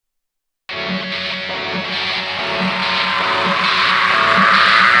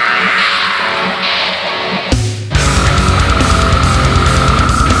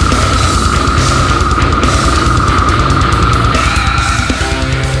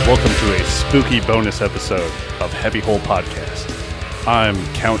Welcome to a spooky bonus episode of Heavy Hole Podcast. I'm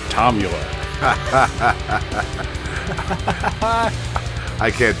Count Tomula.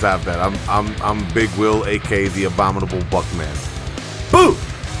 I can't top that. I'm Big Will, aka the Abominable Buckman. Boo!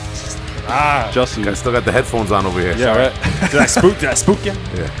 Justin. I still got the headphones on over here. Yeah, right. Did I spook you?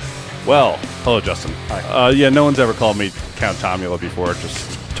 Yeah. Well, hello, Justin. Yeah, no one's ever called me Count Tomula before.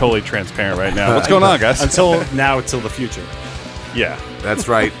 Just totally transparent right now. What's going on, guys? Until the future. Yeah. That's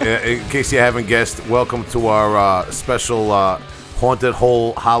right. In case you haven't guessed, welcome to our special Haunted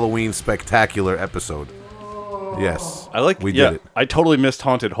Hole Halloween Spectacular episode. Yes. We did it. I totally missed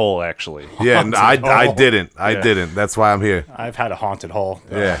Haunted Hole, actually. Yeah, I didn't. I Yeah. didn't. That's why I'm here. I've had a haunted hole.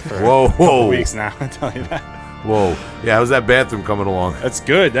 Yeah. For Whoa. a couple weeks now. I tell you that. Whoa. Yeah, how's that bathroom coming along? That's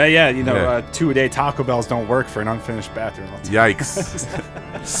good. Yeah. 2-a-day Taco Bells don't work for an unfinished bathroom.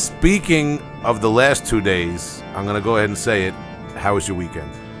 Yikes. Speaking of the last 2 days, I'm going to go ahead and say it. How was your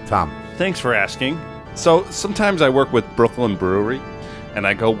weekend? Tom? Thanks for asking. So sometimes I work with Brooklyn Brewery, and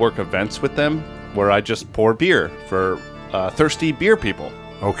I go work events with them where I just pour beer for thirsty beer people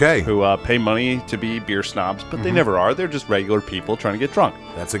Okay. who pay money to be beer snobs, but they never are. They're just regular people trying to get drunk.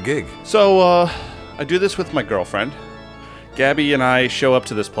 That's a gig. So I do this with my girlfriend. Gabby and I show up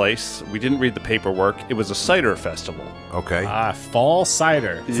to this place. We didn't read the paperwork. It was a cider festival. Okay. Fall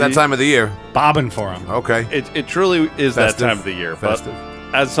cider. It's that time of the year. Bobbing for them. Okay. It truly is Festive. that time of the year. Festive.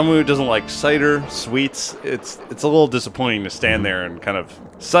 But as someone who doesn't like cider, sweets, it's a little disappointing to stand there and kind of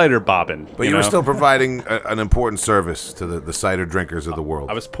cider bobbing. But you were still providing an important service to the cider drinkers of the world.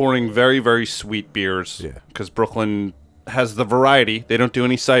 I was pouring very, very sweet beers. Yeah. Because Brooklyn has the variety. They don't do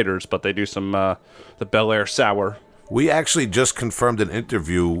any ciders, but they do some the Bel Air Sour. We actually just confirmed an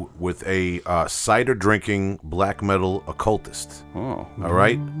interview with a cider drinking black metal occultist. Oh. All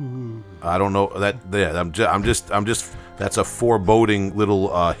right. I don't know that. Yeah, I'm just. That's a foreboding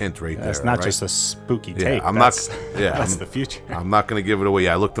little hint right there. That's not right? just a spooky Yeah, tape. I'm that's, not. Yeah, that's the future. I'm not going to give it away.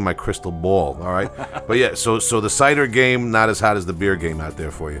 Yeah, I looked at my crystal ball. All right. But yeah, so the cider game not as hot as the beer game out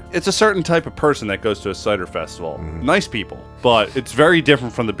there for you. It's a certain type of person that goes to a cider festival. Nice people, but it's very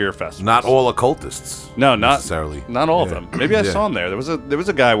different from the beer festival. Not all occultists. No, not necessarily. Not all Yeah. of them. Maybe I Yeah. saw him there. There was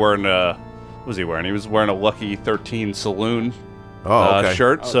a guy wearing what was he wearing? He was wearing a Lucky 13 Saloon Oh, okay.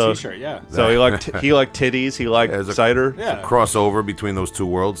 shirt. Oh, So t-shirt, yeah. So he liked titties. He liked There's a- cider. Yeah. Crossover between those two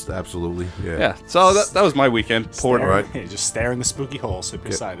worlds. Absolutely. Yeah. Yeah. So that was my weekend. Poured. All right. Yeah, just stare in the spooky hole, sip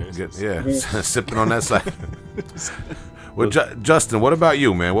your ciders. Yeah, sipping on that side. Well, Justin, what about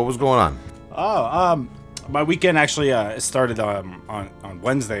you, man? What was going on? My weekend actually it started on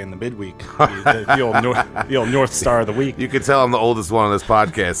Wednesday in the midweek. the old North Star of the week. You can tell I'm the oldest one on this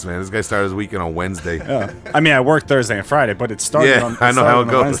podcast, man. This guy started his weekend on Wednesday. I mean, I worked Thursday and Friday, but it started Yeah, on I know how it on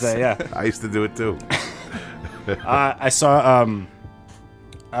goes. Wednesday, yeah. I used to do it too. I saw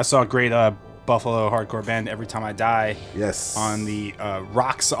a great Buffalo hardcore band, Every Time I Die, Yes. on the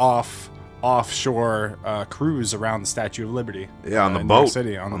Rocks Off offshore cruise around the Statue of Liberty. Yeah, on the in New York boat.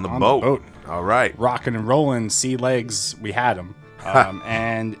 City, on the boat. All right. Rocking and rolling, sea legs, we had them.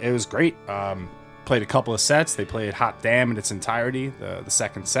 And it was great. Played a couple of sets. They played Hot Damn in its entirety, the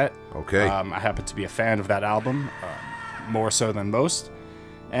second set. Okay. I happen to be a fan of that album, more so than most.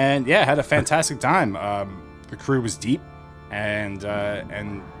 And yeah, had a fantastic time. The crew was deep and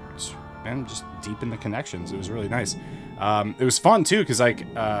just deep in the connections. It was really nice. It was fun too, because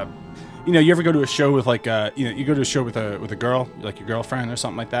you ever go to a show with you go to a show with a girl, like your girlfriend or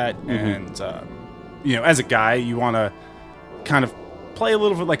something like that, and as a guy, you want to kind of play a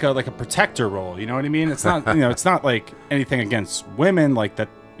little bit like a protector role. You know what I mean? It's not it's not like anything against women, like that.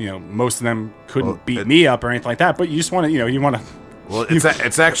 Most of them couldn't beat me up or anything like that. But you just want to you want to. Well,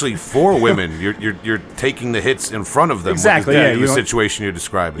 it's actually for women. You're taking the hits in front of them. Exactly, With yeah, the you situation you're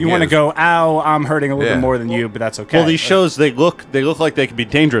describing. You want to go, ow, I'm hurting a little Yeah. bit more than you, but that's okay. Well, these shows they look like they could be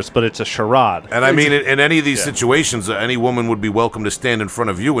dangerous, but it's a charade. And I mean, in any of these situations, any woman would be welcome to stand in front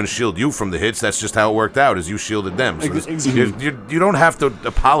of you and shield you from the hits. That's just how it worked out, is you shielded them. So you don't have to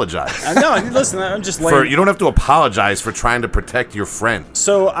apologize. No, listen, I'm just You don't have to apologize for trying to protect your friend.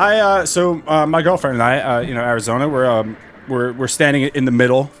 So my girlfriend and I, Arizona, we're standing in the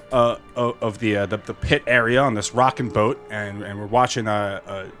middle of the pit area on this rocking boat, and we're watching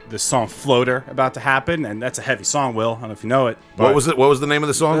this song "Floater" about to happen, and that's a heavy song. Will, I don't know if you know it. What was it? What was the name of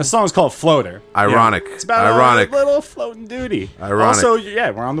the song? The song's called "Floater." Ironic. It's about Ironic. a little floating duty. Ironic. Also, yeah,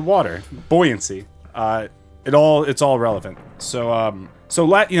 we're on the water, buoyancy. It's all relevant. So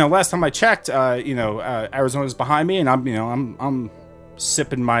last time I checked, Arizona's behind me, and I'm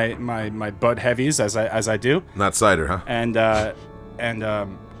sipping my Bud Heavies as I do. Not cider, huh? And and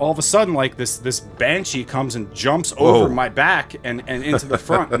all of a sudden, like this banshee comes and jumps over my back and into the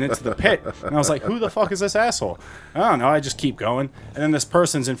front and into the pit. And I was like, who the fuck is this asshole? I don't know. I just keep going. And then this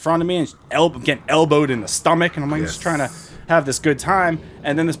person's in front of me and getting elbowed in the stomach. And I'm like, just trying to have this good time.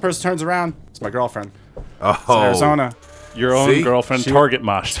 And then this person turns around. It's my girlfriend. Oh, it's Arizona. Your own girlfriend target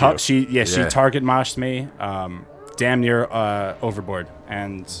moshed you. She target moshed me. Damn near overboard.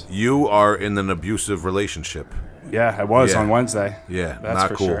 And you are in an abusive relationship. Yeah, I was on Wednesday. Yeah, that's not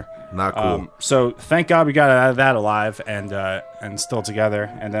for cool. sure. Not cool. So thank God we got out of that alive and still together.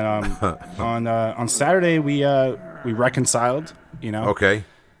 And then on Saturday we reconciled. You know. Okay.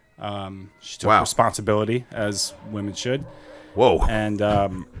 She took responsibility as women should. Whoa.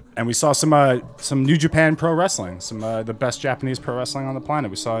 And we saw some New Japan Pro Wrestling, the best Japanese pro wrestling on the planet.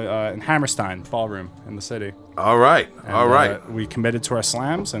 We saw in Hammerstein Ballroom in the city. All right. We committed to our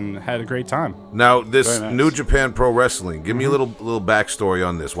slams and had a great time. Now, this New Japan Pro Wrestling, give me a little backstory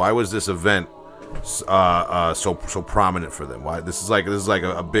on this. Why was this event so prominent for them? Why this is like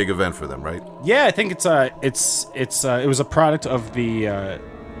a big event for them, right? Yeah, I think it was a product of the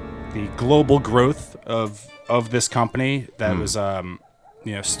global growth of this company that was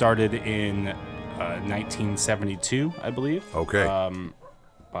started in 1972, I believe. Okay.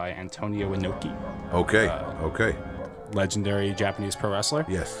 By Antonio Inoki. Okay. Legendary Japanese pro wrestler.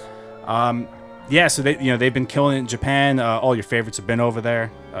 Yes. So they've been killing it in Japan. All your favorites have been over there,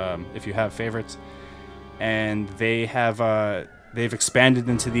 if you have favorites, and they've expanded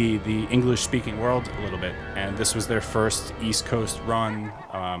into the English-speaking world a little bit. And this was their first East Coast run,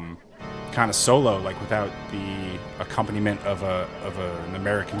 kind of solo, like without the accompaniment of an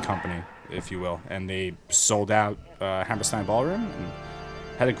American company, if you will. And they sold out Hammerstein Ballroom and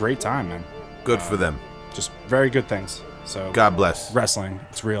had a great time, man. Good for them. Just very good things. So God bless. Wrestling,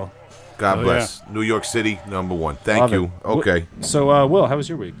 it's real. God bless. Yeah. New York City, #1. Thank you. Okay. So, Will, how was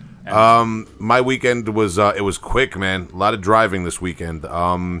your week? My weekend was it was quick, man. A lot of driving this weekend.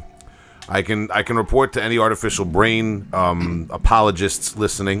 I can report to any artificial brain apologists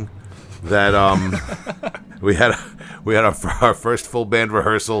listening that we had our first full band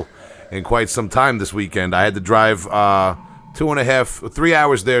rehearsal in quite some time this weekend. I had to drive 3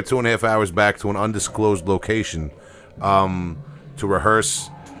 hours there, 2.5 hours back to an undisclosed location to rehearse.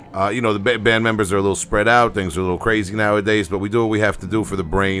 The band members are a little spread out. Things are a little crazy nowadays, but we do what we have to do for the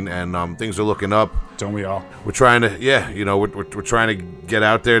brain, and things are looking up. Don't we all? We're trying to, we're trying to get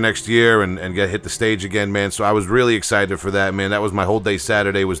out there next year and hit the stage again, man. So I was really excited for that, man. That was my whole day.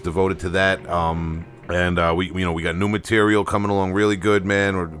 Saturday was devoted to that. And we got new material coming along really good,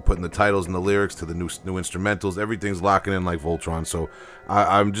 man. We're putting the titles and the lyrics to the new instrumentals. Everything's locking in like Voltron. So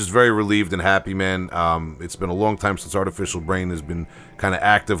I'm just very relieved and happy, man. It's been a long time since Artificial Brain has been kind of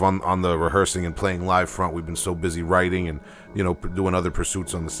active on the rehearsing and playing live front. We've been so busy writing and doing other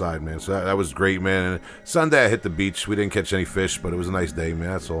pursuits on the side, man. So that was great, man. And Sunday I hit the beach. We didn't catch any fish, but it was a nice day,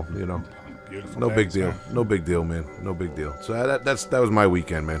 man. That's all, Beautiful no days, big deal. man. No big deal, man. No big deal. So that was my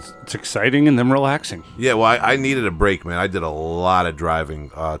weekend, man. It's exciting and then relaxing. Yeah, well, I needed a break, man. I did a lot of driving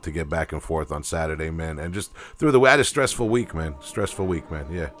to get back and forth on Saturday, man. And just through the way, I had a stressful week, man.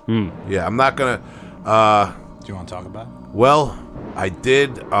 Yeah. Yeah, I'm not going to... Do you want to talk about it? Well, I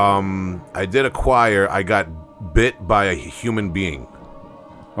did acquire... I got bit by a human being.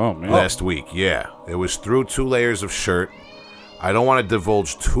 Oh, man. Last week, yeah. It was through 2 layers of shirt. I don't want to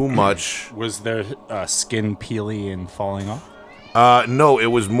divulge too much. Was there skin peely and falling off? No, it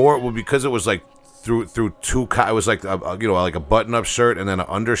was more because it was like through two. It was like like a button-up shirt and then an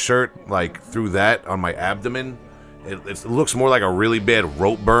undershirt, like through that on my abdomen. It looks more like a really bad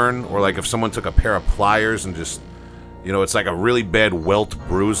rope burn, or like if someone took a pair of pliers and just, it's like a really bad welt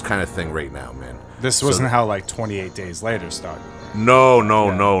bruise kind of thing right now, man. This wasn't how like 28 days later started. No.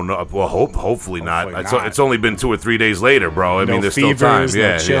 Well, hopefully not. It's only been 2 or 3 days later, bro. I mean, there's still time.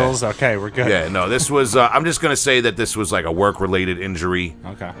 No chills. Okay, we're good. Yeah, no, this was. I'm just gonna say that this was like a work-related injury.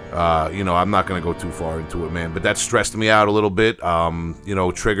 Okay. I'm not gonna go too far into it, man. But that stressed me out a little bit.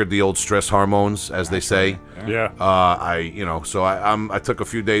 Triggered the old stress hormones, as they say. Yeah. I took a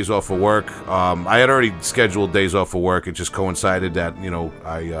few days off of work. I had already scheduled days off of work. It just coincided that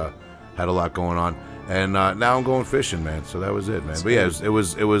I had a lot going on. And now I'm going fishing, man. So that was it, man. That's but yeah, it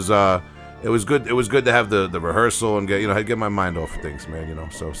was good. It was good to have the rehearsal and get my mind off of things,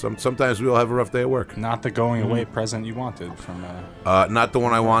 man. So sometimes we all have a rough day at work. Not the going away present you wanted from. Not the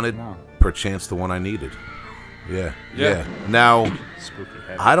one I wanted. No. Perchance the one I needed. Yeah. Now,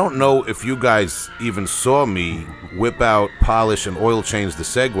 I don't know if you guys even saw me whip out, polish, and oil change the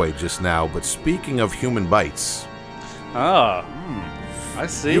Segway just now. But speaking of human bites, I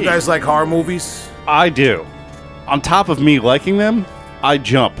see. You guys like horror movies? I do. on top of me liking them, I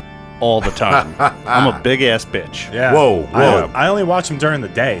jump all the time. I'm a big ass bitch. Yeah. Whoa. I only watch them during the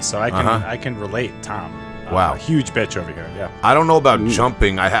day, so I can relate, Tom. Wow. Huge bitch over here. Yeah. I don't know about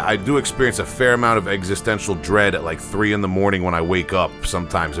jumping. I do experience a fair amount of existential dread at like 3 a.m. when I wake up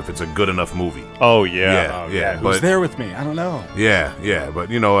sometimes if it's a good enough movie. Oh yeah. Yeah. Who's there with me? I don't know. Yeah, but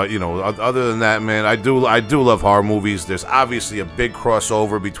you know, other than that, man, I do love horror movies. There's obviously a big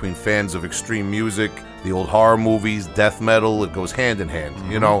crossover between fans of extreme music, the old horror movies, death metal. It goes hand in hand,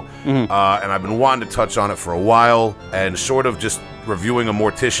 you know. And I've been wanting to touch on it for a while, and sort of just reviewing a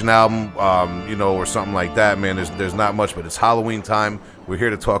Mortician album, or something like that, man. There's not much, but it's Halloween time. We're here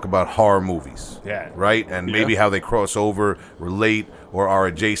to talk about horror movies, right? And maybe how they cross over, relate, or are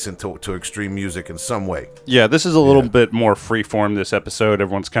adjacent to extreme music in some way. Yeah, this is a little bit more freeform this episode.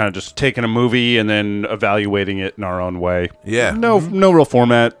 Everyone's kind of just taking a movie and then evaluating it in our own way. Yeah. No real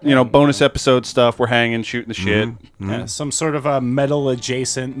format. Bonus episode stuff. We're hanging, shooting the shit. Yeah, some sort of a metal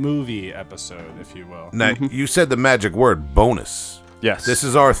adjacent movie episode, if you will. Now, you said the magic word, bonus. Yes. This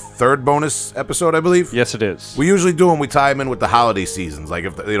is our 3rd bonus episode, I believe. Yes, it is. We usually do them. We tie them in with the holiday seasons. Like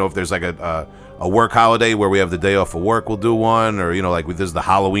if there's like a work holiday where we have the day off of work, we'll do one. Or this is the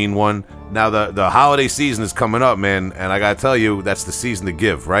Halloween one. Now the holiday season is coming up, man, and I gotta tell you, that's the season to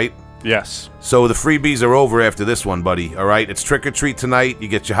give, right? Yes. So the freebies are over after this one, buddy. All right, it's trick or treat tonight. You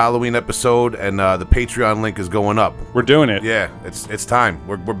get your Halloween episode, and the Patreon link is going up. We're doing it. Yeah, it's time.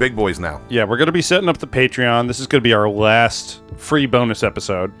 We're big boys now. Yeah, we're gonna be setting up the Patreon. This is gonna be our last free bonus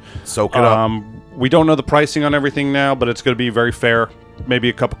episode. Soak it up. We don't know the pricing on everything now, but it's gonna be very fair. Maybe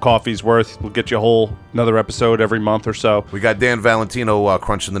a cup of coffee's worth. We'll get you another episode every month or so. We got Dan Valentino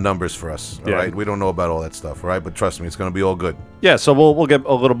crunching the numbers for us. All Yeah. right, we don't know about all that stuff. All right, but trust me, it's going to be all good. Yeah, so we'll get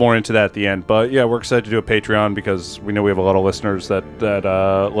a little more into that at the end. But yeah, we're excited to do a Patreon because we know we have a lot of listeners that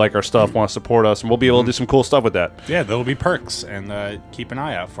like our stuff, want to support us, and we'll be able to do some cool stuff with that. Yeah, there'll be perks, and keep an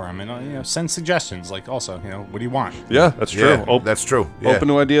eye out for them, and send suggestions. Like also, what do you want? Yeah, that's true. Yeah, that's true. Yeah. Open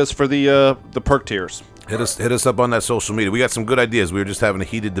to ideas for the perk tiers. Hit us up on that social media. We got some good ideas. We were just having a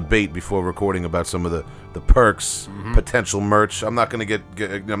heated debate before recording about some of the perks, potential merch. I'm not gonna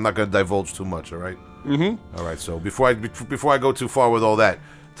I'm not gonna divulge too much. All right. All right. So before I go too far with all that,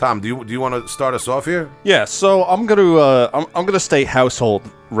 Tom, do you want to start us off here? Yeah. So I'm gonna stay household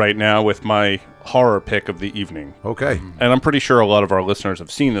right now with my horror pick of the evening. Okay. And I'm pretty sure a lot of our listeners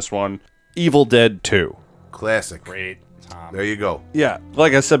have seen this one, Evil Dead 2. Classic. Great, Tom. There you go. Yeah,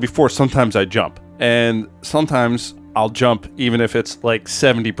 like I said before, sometimes I jump. And sometimes I'll jump even if it's like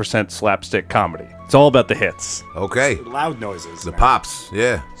 70% slapstick comedy. It's all about the hits. Okay. Loud noises. The pops.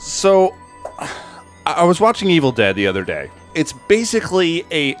 Yeah. So, I was watching Evil Dead the other day. It's basically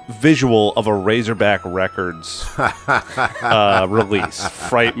a visual of a Razorback Records release.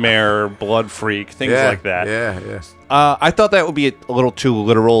 Frightmare, Blood Freak, things like that. Yeah. I thought that would be a little too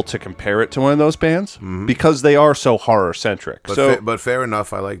literal to compare it to one of those bands because they are so horror-centric. But fair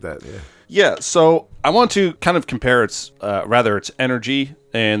enough. I like that. Yeah. Yeah, so I want to kind of compare its energy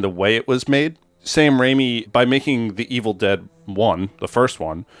and the way it was made. Sam Raimi, by making the Evil Dead 1, the first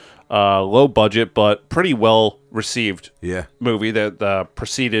one, low budget but pretty well received movie that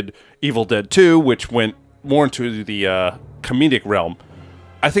preceded Evil Dead 2, which went more into the comedic realm.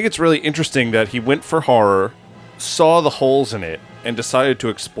 I think it's really interesting that he went for horror, saw the holes in it, and decided to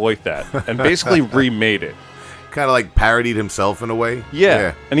exploit that, and basically remade it. Kind of like parodied himself in a way.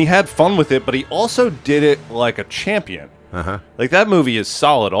 Yeah, and he had fun with it, but he also did it like a champion. Like that movie is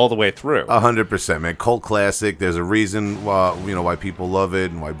solid all the way through. 100%, man. Cult classic. There's a reason why people love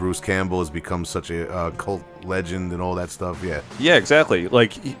it and why Bruce Campbell has become such a cult legend and all that stuff. Yeah, exactly.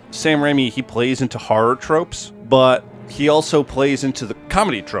 Like Sam Raimi, he plays into horror tropes, but he also plays into the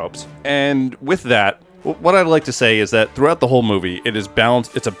comedy tropes. And with that, what I'd like to say is that throughout the whole movie, it is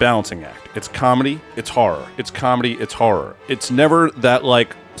balanced. It's a balancing act. It's comedy, it's horror. It's comedy, it's horror. It's never that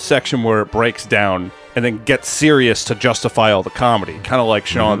like section where it breaks down and then gets serious to justify all the comedy, kind of like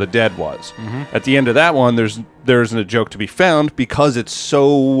Shaun of the Dead was. At the end of that one, there isn't a joke to be found because it's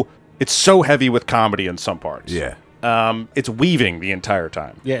so heavy with comedy in some parts. Yeah. It's weaving the entire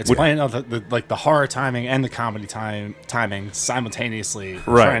time. Yeah, it's playing the horror timing and the comedy timing simultaneously,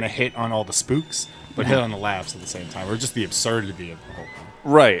 trying to hit on all the spooks, but hit on the laughs at the same time, or just the absurdity of the whole thing.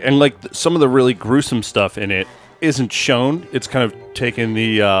 Right, and like some of the really gruesome stuff in it isn't shown. It's kind of taken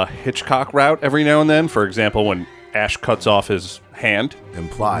the Hitchcock route every now and then. For example, when Ash cuts off his hand.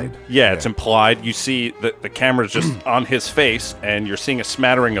 Implied. Yeah, it's implied. You see the camera's just on his face, and you're seeing a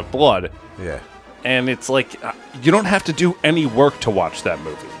smattering of blood. Yeah. And it's like, you don't have to do any work to watch that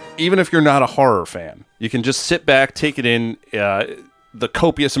movie. Even if you're not a horror fan. You can just sit back, take it in. The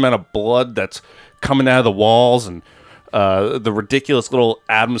copious amount of blood that's coming out of the walls and the ridiculous little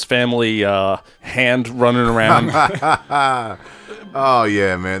Addams Family hand running around. Oh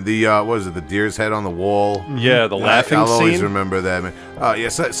yeah, man. The what was it? The deer's head on the wall. Yeah, the laughing I'll scene. always remember that, man. Yeah,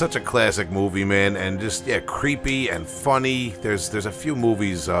 such a classic movie, man, and just creepy and funny. There's a few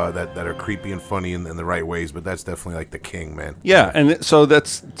movies that are creepy and funny in the right ways, but that's definitely like the king, man. Yeah, and so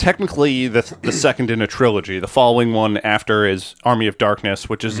that's technically the second in a trilogy. The following one after is Army of Darkness,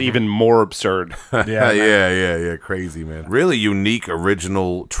 which is even more absurd. Yeah, crazy, man. Really unique,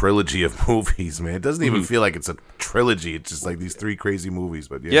 original trilogy of movies, man. It doesn't even feel like it's a trilogy. It's just like these three crazy movies,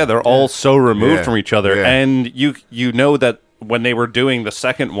 but Yeah, they're all so removed Yeah, from each other, yeah. and you know that when they were doing the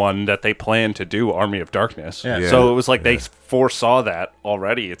second one that they planned to do Army of Darkness. Yeah. So it was like they foresaw that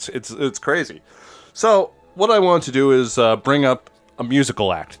already. It's crazy. So what I want to do is bring up a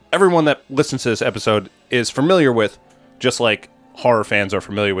musical act. Everyone that listens to this episode is familiar with, just like horror fans are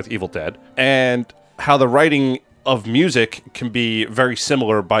familiar with Evil Dead, and how the writing of music can be very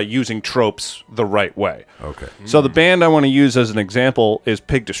similar by using tropes the right way. Okay. So the band I want to use as an example is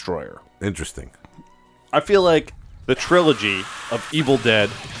Pig Destroyer. Interesting. I feel like the trilogy of Evil Dead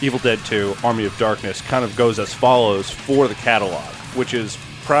 2, Army of Darkness kind of goes as follows for the catalog, which is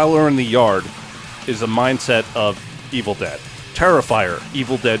Prowler in the Yard is the mindset of Evil Dead. Terrifier,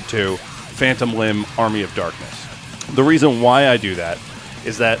 Evil Dead 2, Phantom Limb, Army of Darkness. The reason why I do that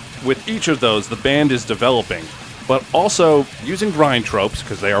is that with each of those, the band is developing, but also using grind tropes,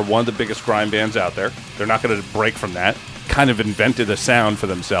 because they are one of the biggest grind bands out there. They're not going to break from that. Kind of invented a sound for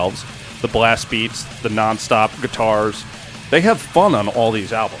themselves. The blast beats, the non-stop guitars. They have fun on all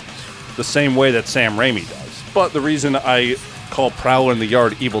these albums, the same way that Sam Raimi does. But the reason I call Prowler in the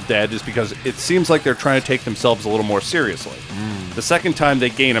Yard Evil Dead is because it seems like they're trying to take themselves a little more seriously. The second time they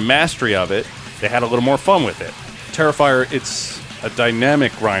gain a mastery of it, they had a little more fun with it. Terrifier, it's a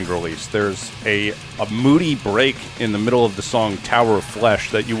dynamic grind release. There's a moody break in the middle of the song Tower of Flesh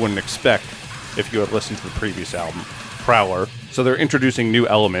that you wouldn't expect if you had listened to the previous album, Prowler. So they're introducing new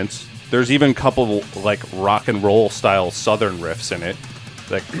elements. There's even a couple like rock and roll style southern riffs in it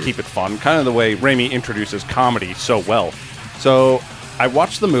that keep it fun, kind of the way Raimi introduces comedy so well. So I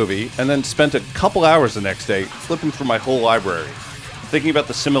watched the movie and then spent a couple hours the next day flipping through my whole library, thinking about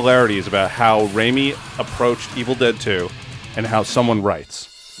the similarities about how Raimi approached Evil Dead 2 and how someone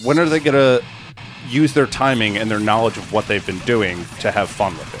writes. When are they going to use their timing and their knowledge of what they've been doing to have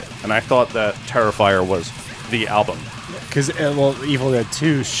fun with it? And I thought that Terrifier was the album. Because Evil Dead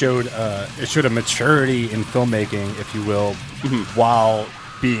 2 showed a maturity in filmmaking, if you will, while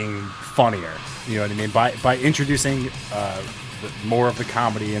being funnier. You know what I mean? By introducing more of the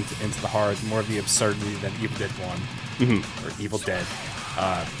comedy into the horror, more of the absurdity than Evil Dead 1 or Evil Dead.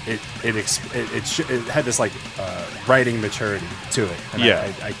 It had this like writing maturity to it, and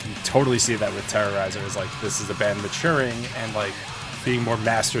I can totally see that with Terrorizer. It's like this is a band maturing and like being more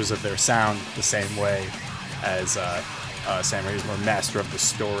masters of their sound the same way as Sam Raimi was more master of the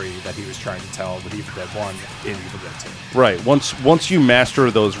story that he was trying to tell with Evil Dead 1 in Evil Dead 2. Right. Once you master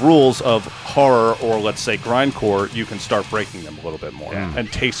those rules of horror or let's say grindcore, you can start breaking them a little bit more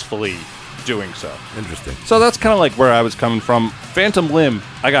and tastefully doing so. Interesting. So that's kind of like where I was coming from. Phantom Limb,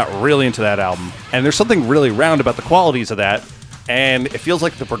 I got really into that album, and there's something really round about the qualities of that, and it feels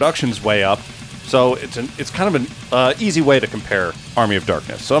like the production's way up. So it's kind of an easy way to compare Army of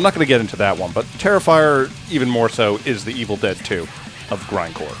Darkness. So I'm not going to get into that one, but Terrifier, even more so, is the Evil Dead 2 of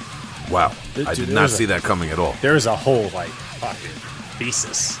grindcore. Wow. Dude, I did not see that coming at all. There is a whole like fucking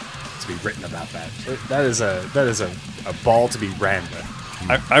thesis to be written about that. That is a ball to be ran with.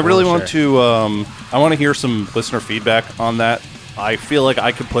 I really want to I want to hear some listener feedback on that. I feel like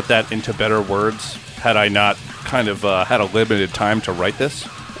I could put that into better words had I not kind of had a limited time to write this,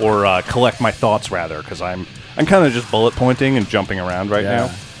 or collect my thoughts rather, because I'm kind of just bullet pointing and jumping around right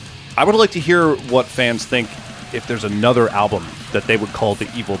now. I would like to hear what fans think if there's another album that they would call the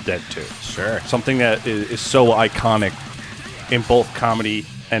Evil Dead 2. Sure. Something that is so iconic in both comedy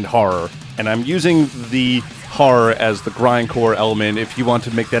and horror. And I'm using the horror as the grindcore element. If you want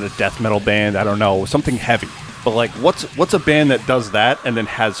to make that a death metal band, I don't know, something heavy. But like, what's a band that does that and then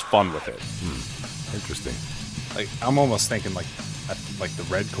has fun with it? Interesting. Like I'm almost thinking like the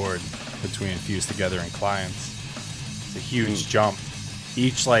red chord between Fused Together and Clients. It's a huge jump.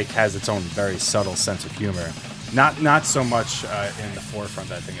 Each like has its own very subtle sense of humor. Not so much in the forefront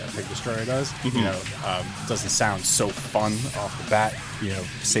that I think Pig Destroyer does. You know, it doesn't sound so fun off the bat. You know,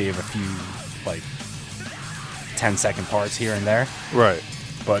 save a few like 10-second parts here and there. Right.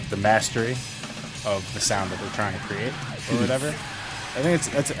 But the mastery of the sound that they're trying to create or whatever, I think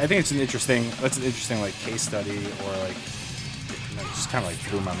it's an interesting like case study or like it just kind of like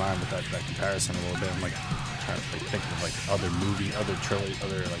blew my mind with that comparison a little bit. I'm like trying to like think of like other movie, other trilogy,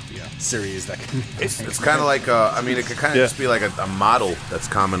 other like series that can. It's kind of like I mean, it could kind of just be like a model that's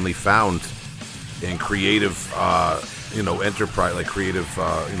commonly found in creative, enterprise, like creative,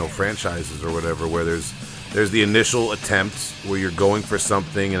 franchises or whatever, where there's the initial attempt where you're going for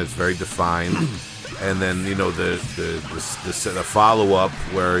something and it's very defined, and then the follow up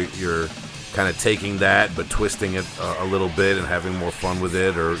where you're kind of taking that but twisting it a little bit and having more fun with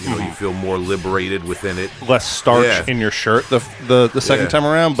it, or you feel more liberated within it. Less starch in your shirt the second time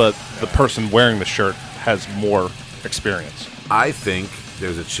around, but the person wearing the shirt has more experience. I think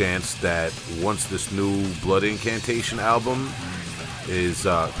there's a chance that once this new Blood Incantation album is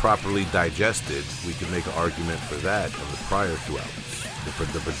properly digested, we can make an argument for that of the prior two albums.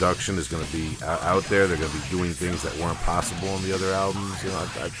 The production is going to be out there. They're going to be doing things that weren't possible on the other albums.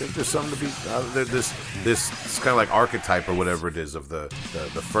 I think there's something to be this kind of like archetype or whatever it is of the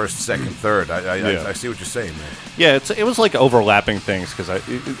first, second, third. I see what you're saying, man. Yeah, it was like overlapping things because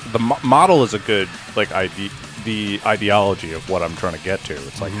the model is a good like the ideology of what I'm trying to get to.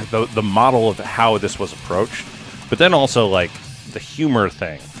 It's like the model of how this was approached, but then also like the humor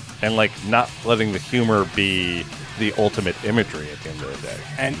thing and like not letting the humor be the ultimate imagery at the end of the day.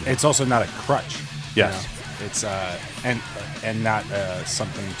 And it's also not a crutch. Yes. It's and not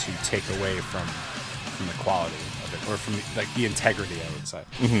something to take away from the quality of it or from the integrity, I would say,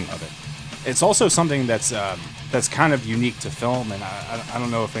 of it. It's also something that's kind of unique to film, and I don't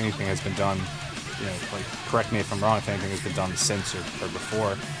know if anything has been done. Like correct me if I'm wrong. If anything has been done since or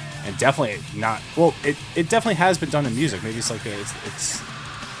before, and definitely not. Well, it definitely has been done in music. Maybe it's like it's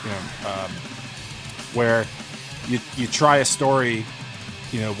where you try a story,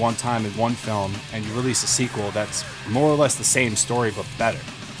 one time in one film, and you release a sequel that's more or less the same story but better.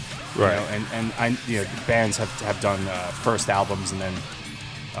 Right. And bands have done first albums and then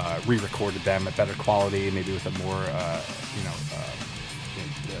re-recorded them at better quality, maybe with a more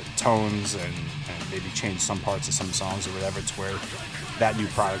tones and maybe change some parts of some songs or whatever, to where that new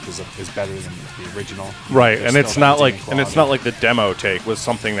product is better than the original. Right, and it's not like the demo take was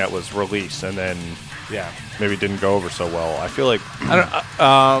something that was released and then maybe didn't go over so well. I feel like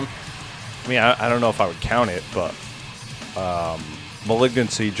I don't know if I would count it, but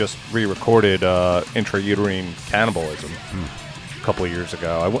Malignancy just re-recorded Intrauterine Cannibalism a couple of years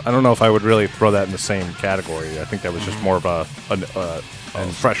ago. I don't know if I would really throw that in the same category. I think that was just more of a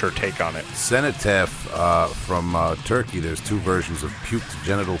fresher take on it. Cenotaph from Turkey. There's two versions of Puked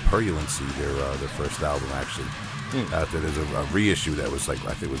Genital Purulence, their first album actually. Out there, there's a reissue that was like,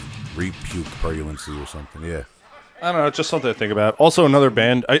 I think it was Repuked Purulence or something. Yeah. I don't know, it's just something to think about. Also, another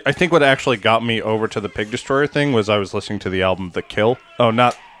band, I think what actually got me over to the Pig Destroyer thing was I was listening to the album The Kill. Oh,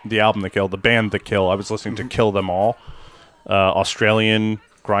 not the album The Kill, the band The Kill. I was listening to Kill Them All. Australian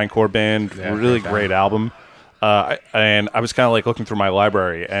grindcore band, really great album. And I was kind of like looking through my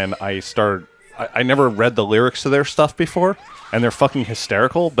library, and I never read the lyrics to their stuff before, and they're fucking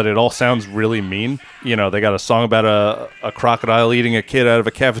hysterical, but it all sounds really mean. They got a song about a crocodile eating a kid out of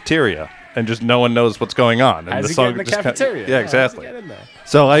a cafeteria, and just no one knows what's going on. And How's the song he get in the just cafeteria? Yeah, exactly.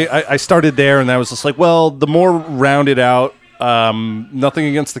 So I started there, and I was just like, well, the more rounded out, nothing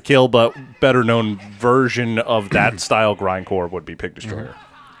against The Kill, but better known version of that style grindcore would be Pig Destroyer.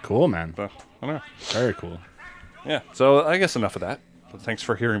 Cool, man. So, I don't know. Very cool. Yeah, so I guess enough of that. But thanks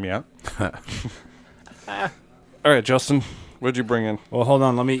for hearing me out. All right, Justin, what'd you bring in? Well, hold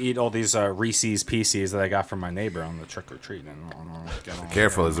on. Let me eat all these Reese's Pieces that I got from my neighbor on the trick or treat.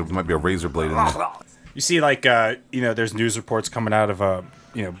 Careful, there might be a razor blade in there. You see, like, there's news reports coming out of,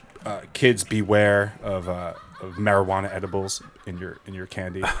 kids beware of marijuana edibles in your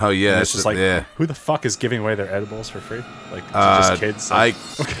candy. Oh yeah, and it's just like, who the fuck is giving away their edibles for free? Like, just kids. Like,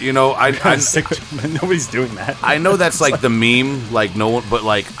 nobody's doing that. I know that's like the meme, like no one, but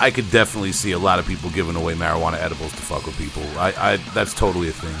like I could definitely see a lot of people giving away marijuana edibles to fuck with people. That's totally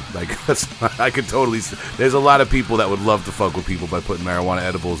a thing. Like I could totally see. There's a lot of people that would love to fuck with people by putting marijuana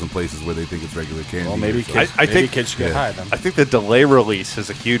edibles in places where they think it's regular candy. Well, maybe kids, I think kids should get high then. I think the delay release is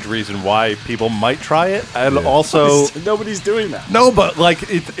a huge reason why people might try it, and also nobody's doing that. No, but like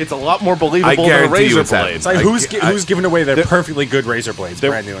it's a lot more believable than a razor blade. It's like who's giving away their perfectly good razor blades,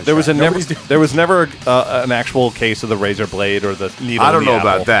 brand new? There was never an actual case of the razor blade or the needle. I don't know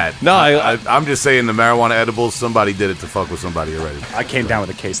about that. No, I'm just saying the marijuana edibles. Somebody did it to fuck with somebody already. I came down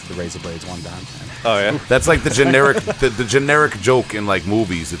with a case of the razor blades one time. Oh yeah, that's like the generic the generic joke in like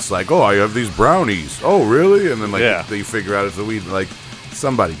movies. It's like, oh, I have these brownies. Oh, really? And then like they figure out it's the weed. Like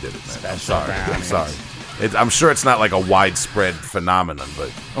somebody did it, man. I'm sorry. I'm sure it's not like a widespread phenomenon,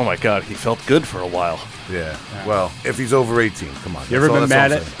 but Oh my God, he felt good for a while. yeah. Well, if he's over 18, come on. You ever been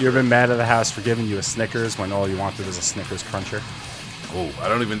mad at? at you ever been mad at the house for giving you a Snickers when all you wanted was a Snickers cruncher? Oh, I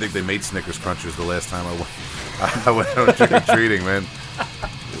don't even think they made Snickers Crunchers the last time I went. I went out trick or treating, man.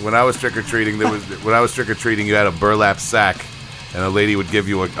 When I was trick or treating, you had a burlap sack, and a lady would give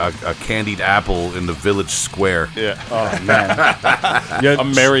you a candied apple in the village square. Yeah. Oh man. Yeah, A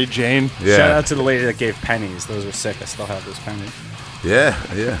Mary Jane. Yeah. Shout out to the lady that gave pennies. Those are sick. I still have those pennies.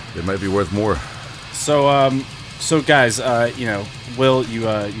 Yeah, they might be worth more. So guys, Will, you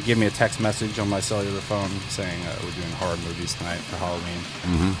gave me a text message on my cellular phone saying we're doing horror movies tonight for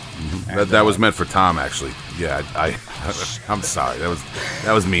Halloween. And, That was meant for Tom, actually. Yeah, I'm sorry.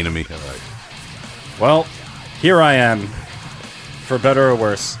 That was mean of me. All right. Well, here I am, for better or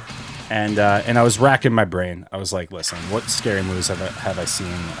worse, and I was racking my brain. I was like, listen, what scary movies have I seen?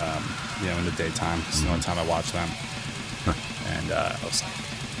 In the daytime. It's the only time I watch them. And I was like,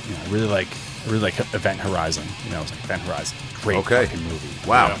 I really like Event Horizon. I was like, Event Horizon, great fucking movie.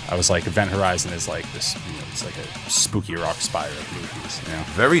 Wow. I was like, Event Horizon is like this. It's like a spooky rock spire of movies.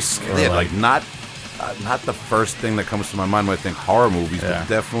 Very scary. Or Like not the first thing that comes to my mind when I think horror movies, Yeah. but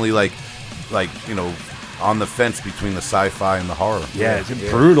definitely like on the fence between the sci-fi and the horror. Yeah, it's a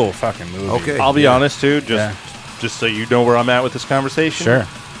brutal fucking movie. Okay. I'll be honest too, Yeah. just so you know where I'm at with this conversation. Sure.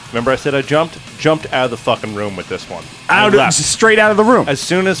 Remember I said I jumped out of the fucking room with this one. Straight out of the room. As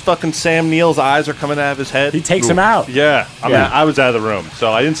soon as fucking Sam Neill's eyes are coming out of his head, He takes him out. Yeah, Yeah. I was out of the room,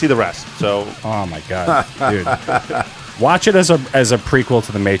 so I didn't see the rest. So Oh my god, dude! Watch it as a prequel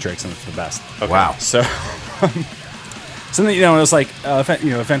to The Matrix, and it's the best. Wow. So, it was like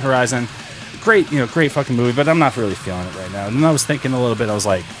Event Horizon, great fucking movie, but I'm not really feeling it right now. And then I was thinking a little bit. I was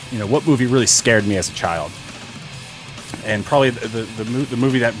like, what movie really scared me as a child? And probably the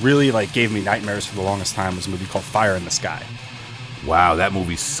movie that really like gave me nightmares for the longest time was a movie called Fire in the Sky. Wow, that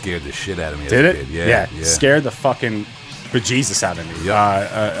movie scared the shit out of me. Did as a it? kid. Yeah. Scared the fucking bejesus out of me. Yep.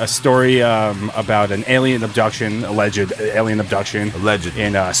 A story about an alien abduction, alleged alien abduction, Alleged.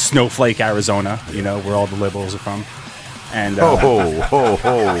 in Snowflake, Arizona. Where all the liberals are from. And Ho ho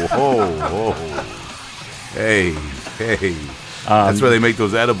ho. Hey. That's where they make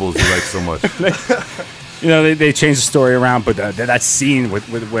those edibles you like so much. they changed the story around, but that scene with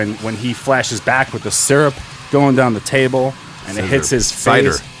when he flashes back with the syrup going down the table and it hits his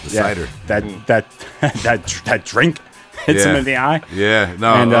cider. face. Cider. That drink hits him in the eye. Yeah.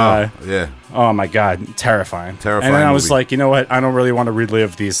 No. And, yeah. Oh my god, terrifying! Terrifying And then I was movie. like, you know what? I don't really want to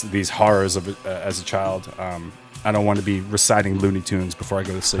relive these horrors of as a child. I don't want to be reciting Looney Tunes before I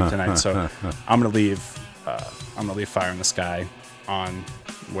go to sleep tonight. So I'm gonna leave Fire in the Sky on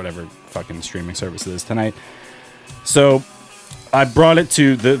whatever fucking streaming service it is tonight. So I brought it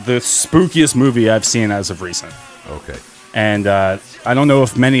to the spookiest movie I've seen as of recent. Okay. And I don't know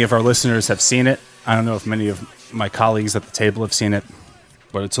if many of our listeners have seen it. I don't know if many of my colleagues at the table have seen it.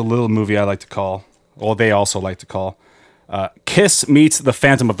 But it's a little movie I like to call, or they also like to call, Kiss Meets the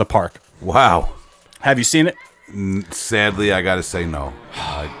Phantom of the Park. Wow. Have you seen it? Sadly, I gotta say no.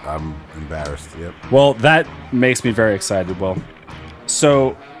 I'm embarrassed. Yep. Well, that makes me very excited, Will.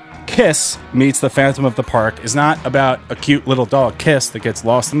 So, Kiss Meets the Phantom of the Park is not about a cute little dog, Kiss, that gets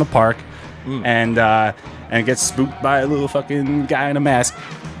lost in the park and gets spooked by a little fucking guy in a mask.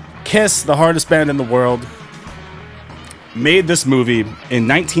 Kiss, the hardest band in the world, made this movie in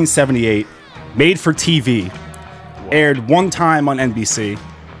 1978, made for TV, aired one time on NBC,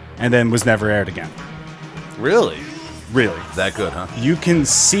 and then was never aired again. really, Really. That good, huh? You can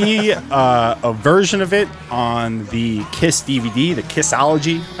see a version of it on the Kiss DVD, the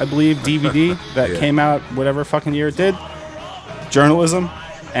Kissology, I believe, DVD that Yeah. came out whatever fucking year it did. Journalism.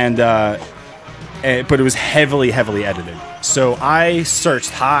 But it was heavily edited. So I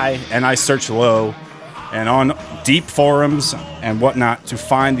searched high and I searched low and on deep forums and whatnot to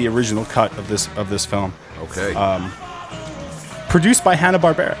find the original cut of this film. Okay. Produced by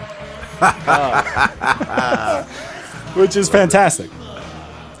Hanna-Barbera. Which is fantastic.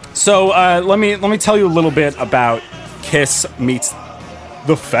 So let me tell you a little bit about Kiss Meets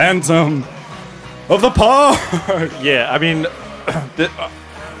the Phantom of the Park. yeah. I mean,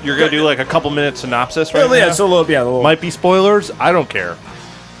 you're gonna do like a couple minute synopsis right now. Yeah, it's a little Might be spoilers. I don't care.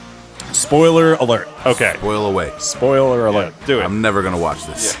 spoiler alert. Okay, Boil away. Spoiler alert. do it. I'm never gonna watch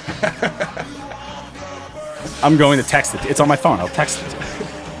this. I'm going to text it. It's on my phone. I'll text it to you.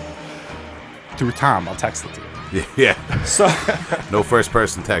 Through Tom, I'll text it to you. Yeah. So, No first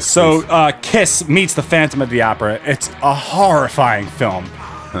person text. please. Kiss Meets the Phantom of the Opera. It's a horrifying film,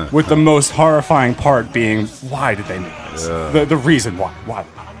 with the most horrifying part being, why did they make this? The reason why.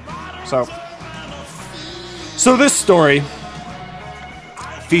 So, So this story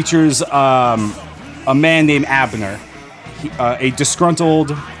features a man named Abner, a disgruntled,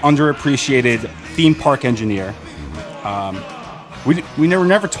 underappreciated theme park engineer. We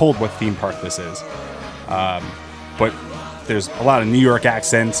never told what theme park this is, but there's a lot of New York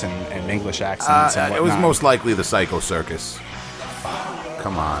accents and English accents. And it was whatnot. most likely the Psycho Circus.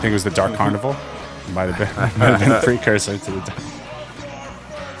 Come on. I think it was the Dark Carnival. Might have been a precursor to the.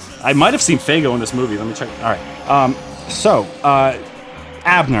 I might have seen Faygo in this movie. Let me check. All right. So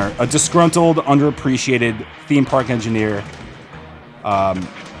Abner, a disgruntled, underappreciated theme park engineer,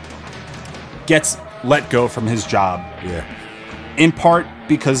 gets let go from his job. Yeah. In part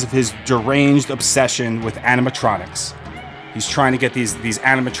because of his deranged obsession with animatronics. He's trying to get these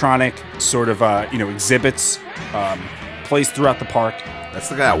animatronic sort of exhibits placed throughout the park. That's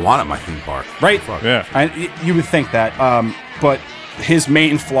the guy I want at my theme park. Right? Fuck. Yeah. You would think that, but his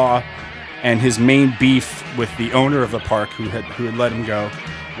main flaw and his main beef with the owner of the park, who had let him go,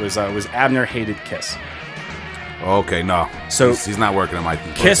 was Abner hated Kiss. Okay, no. So he's not working at my theme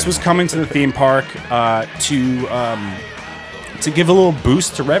park. Kiss was coming to the theme park to give a little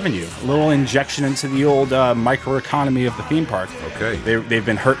boost to revenue, a little injection into the old microeconomy of the theme park. Okay. They've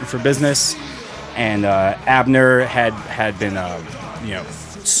been hurting for business, and Abner had been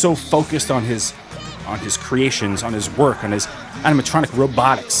so focused on his creations, on his work, on his animatronic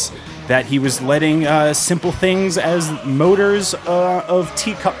robotics, that he was letting simple things as motors of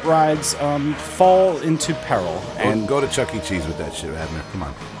teacup rides fall into peril. And go to Chuck E. Cheese with that shit, Abner. Come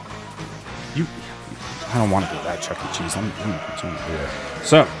on. I don't want to go to that Chuck E. Cheese.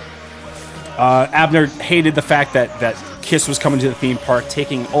 So, Abner hated the fact that Kiss was coming to the theme park,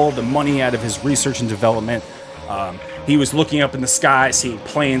 taking all the money out of his research and development. He was looking up in the sky, seeing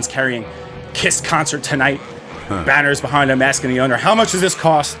planes carrying Kiss concert tonight, banners behind him, asking the owner, how much does this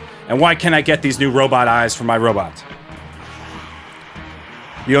cost? And why can't I get these new robot eyes for my robots?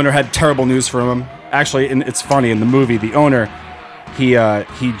 The owner had terrible news for him. Actually, and it's funny, in the movie, the owner, he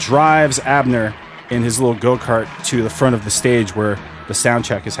drives Abner in his little go-kart to the front of the stage where the sound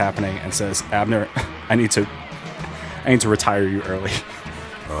check is happening and says, Abner, I need to retire you early.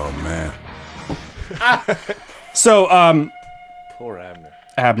 Oh, man. So, Poor Abner.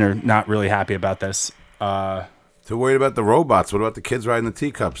 Abner, not really happy about this. Too worried about the robots. What about the kids riding the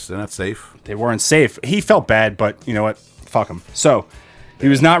teacups? They're not safe. They weren't safe. He felt bad, but you know what? Fuck him. So, he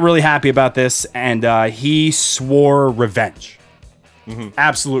was not really happy about this, and he swore revenge. Mm-hmm.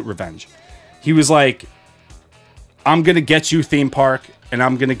 Absolute revenge. He was like, I'm going to get you, theme park, and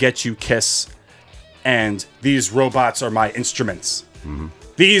I'm going to get you, Kiss, and these robots are my instruments. Mm-hmm.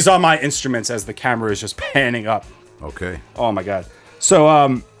 These are my instruments, as the camera is just panning up. Okay. Oh, my God.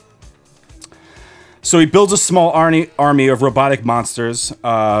 So, so he builds a small army of robotic monsters,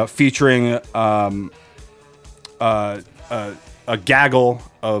 featuring a gaggle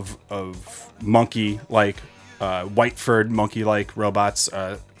of monkey-like, white-furred monkey-like robots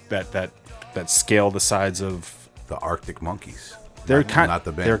that scale the sides of the Arctic Monkeys. They're not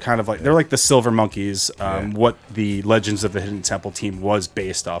the band. They're kind of like they're like the Silver Monkeys, what the Legends of the Hidden Temple team was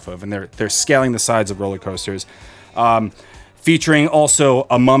based off of, and they're scaling the sides of roller coasters, featuring also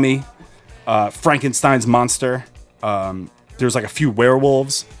a mummy, Frankenstein's monster. There's like a few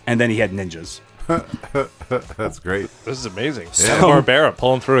werewolves, and then he had ninjas. That's great. This is amazing. So- Barbera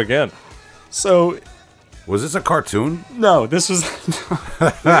pulling through again. So Was this a cartoon? no, this was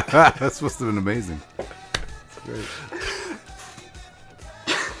That's supposed to have been amazing. Great.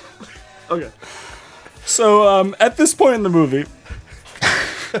 okay. So at this point in the movie,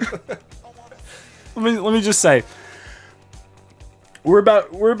 let me just say, we're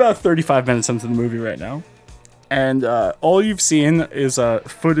about 35 minutes into the movie right now, and all you've seen is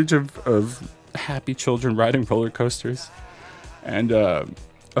footage of happy children riding roller coasters, and a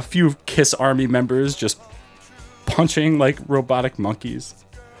few Kiss Army members just punching like robotic monkeys.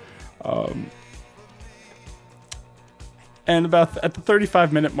 And about at the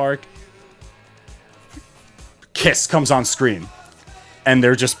 35-minute mark, Kiss comes on screen, and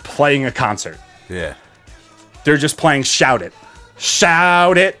they're just playing a concert. Yeah. They're just playing Shout It.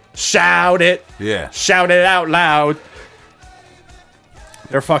 Shout it, shout it, Yeah. shout it out loud.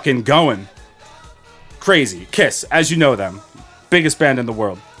 They're fucking going crazy. Kiss, as you know them, biggest band in the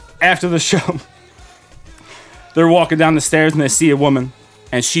world. After the show, they're walking down the stairs and they see a woman,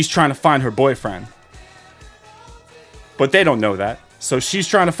 and she's trying to find her boyfriend. But they don't know that. So she's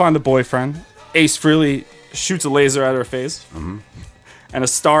trying to find the boyfriend. Ace Frehley shoots a laser at her face, and a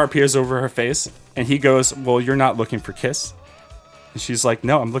star appears over her face, and he goes, well, you're not looking for Kiss? And she's like,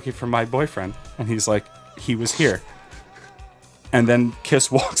 no, I'm looking for my boyfriend. And he's like, he was here. And then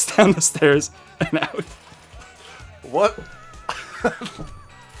Kiss walks down the stairs and out. What?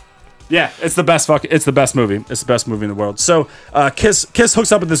 Yeah, it's the best it's the best movie. It's the best movie in the world. So, Kiss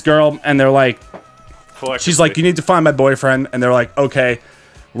hooks up with this girl, and they're like, she's like, you need to find my boyfriend, and they're like, okay,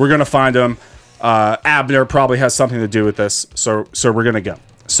 we're gonna find him. Abner probably has something to do with this, so we're gonna go.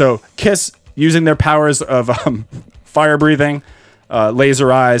 So Kiss, using their powers of fire breathing,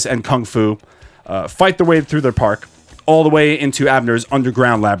 laser eyes, and kung fu, fight their way through their park, all the way into Abner's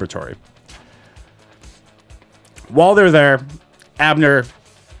underground laboratory. While they're there, Abner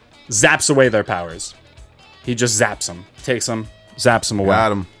zaps away their powers. He just zaps them, takes them, zaps them away.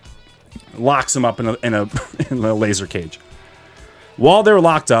 Got him. Locks them up in a laser cage. While they're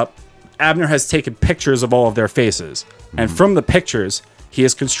locked up, Abner has taken pictures of all of their faces, and from the pictures, he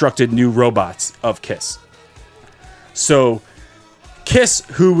has constructed new robots of Kiss. So, Kiss,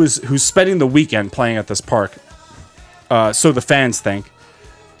 who's spending the weekend playing at this park, so the fans think,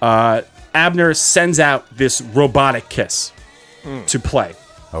 Abner sends out this robotic Kiss to play.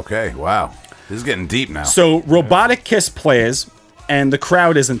 Okay, wow. This is getting deep now. So robotic Kiss plays, and the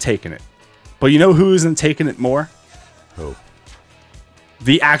crowd isn't taking it. But you know who isn't taking it more? Who?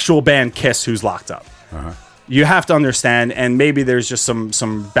 The actual band Kiss, who's locked up. You have to understand, and maybe there's just some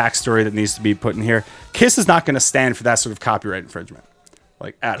backstory that needs to be put in here. Kiss is not going to stand for that sort of copyright infringement,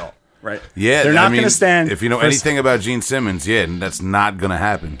 like at all, right? Yeah, they're not going to stand. If you know anything about Gene Simmons, yeah, that's not going to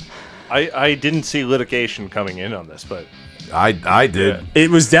happen. I didn't see litigation coming in on this, but I did. It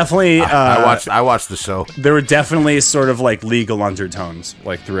was definitely. I watched the show. There were definitely sort of like legal undertones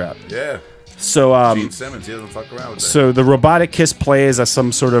like throughout. Yeah. So Gene Simmons, he doesn't fuck around with that. So the robotic Kiss plays as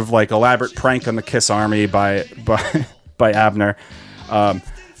some sort of like elaborate prank on the Kiss Army by Abner.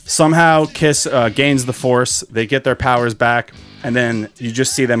 Somehow Kiss gains the Force. They get their powers back, and then you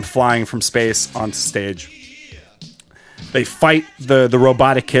just see them flying from space onto stage. They fight the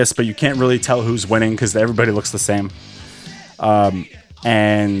robotic Kiss, but you can't really tell who's winning because everybody looks the same.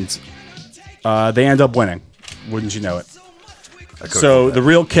 And they end up winning. Wouldn't you know it? So the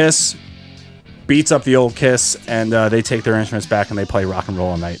real Kiss beats up the old Kiss, and they take their instruments back and they play Rock and Roll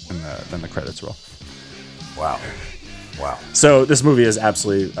All Night, and then the credits roll. Wow. So this movie is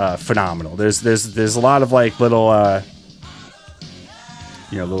absolutely phenomenal. There's a lot of like little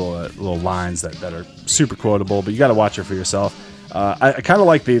little lines that are super quotable, but you got to watch it for yourself. I kind of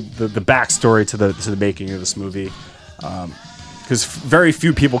like the backstory to the making of this movie, because very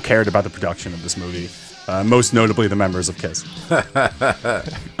few people cared about the production of this movie. Most notably, the members of Kiss.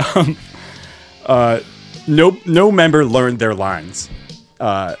 No member learned their lines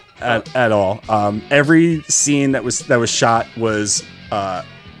at all. Every scene that was shot was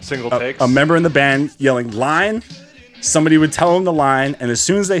single takes. A member in the band yelling line. Somebody would tell them the line, and as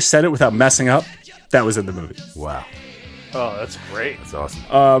soon as they said it without messing up, that was in the movie. Wow. Oh, that's great. That's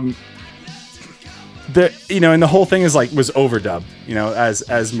awesome. And the whole thing was overdubbed,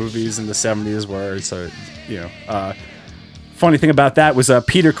 as movies in the 70s were. So, funny thing about that was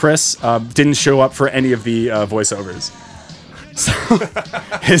Peter Criss didn't show up for any of the voiceovers. So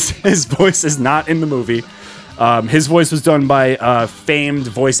his voice is not in the movie. His voice was done by famed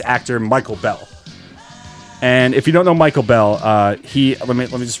voice actor Michael Bell. And if you don't know Michael Bell, let me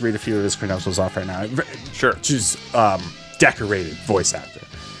just read a few of his credentials off right now. Sure. Just decorated voice actor.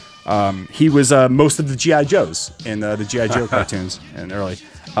 He was most of the G.I. Joes in the G.I. Joe cartoons and early.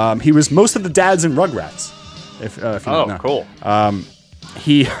 He was most of the dads in Rugrats. If you don't know. Cool.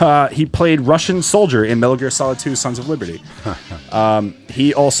 He played Russian soldier in Metal Gear Solid 2: Sons of Liberty.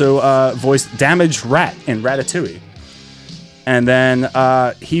 He also voiced Damaged Rat in Ratatouille. And then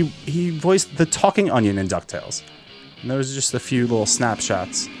he voiced the Talking Onion in DuckTales. And those are just a few little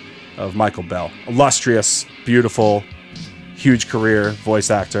snapshots of Michael Bell. Illustrious, beautiful, huge career,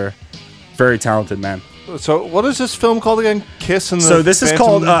 voice actor. Very talented man. So what is this film called again? Kiss and the So this Phantom?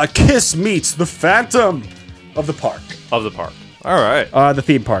 is called Kiss Meets the Phantom of the Park. Of the Park. All right. The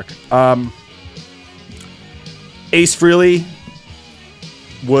theme park. Ace Frehley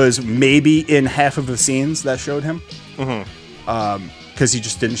was maybe in half of the scenes that showed him. Because he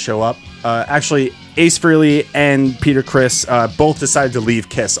just didn't show up. Actually, Ace Frehley and Peter Criss both decided to leave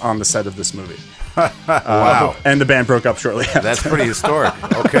Kiss on the set of this movie. Wow. And the band broke up shortly after. That's pretty historic.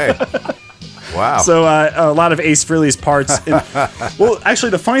 Okay. Wow. So a lot of Ace Frehley's parts. Well, actually,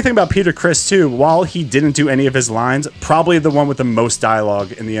 the funny thing about Peter Criss, too, while he didn't do any of his lines, probably the one with the most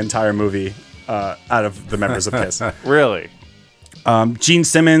dialogue in the entire movie out of the members of Kiss. Really? Gene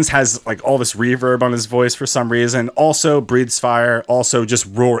Simmons has like all this reverb on his voice for some reason. Also breathes fire. Also just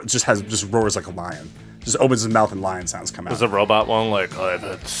roars like a lion. Just opens his mouth and lion sounds come out. Was the robot one like, I've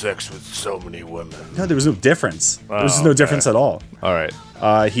had sex with so many women? No, there was no difference. There was just no difference at all. All right.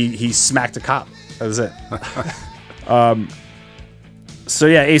 He smacked a cop. That was it. So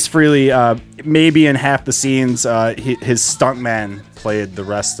yeah, Ace Frehley, maybe in half the scenes, his stuntman played the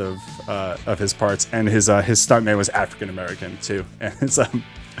rest of his parts, and his stuntman was African American too, and it's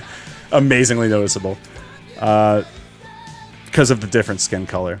amazingly noticeable because of the different skin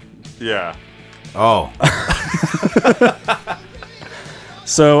color. Yeah. Oh.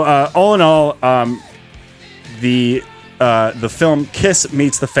 So all in all, the film Kiss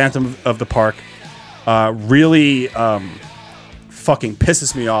Meets the Phantom of the Park really fucking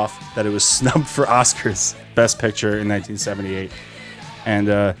pisses me off that it was snubbed for Oscars Best Picture in 1978.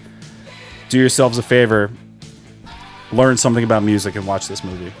 And do yourselves a favor, learn something about music and watch this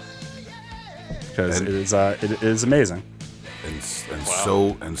movie, because it is amazing. And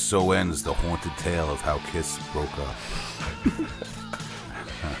so ends the haunted tale of how Kiss broke up.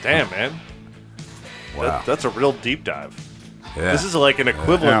 Damn, man. Wow. That's a real deep dive. Yeah. This is like an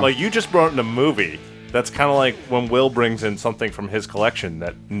equivalent. Yeah. Like, you just brought in a movie. That's kind of like when Will brings in something from his collection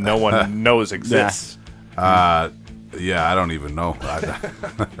that no one knows exists. Yeah, I don't even know. I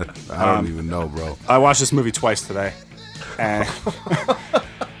don't even know, bro. I watched this movie twice today, and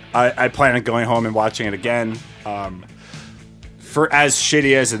I plan on going home and watching it again. For as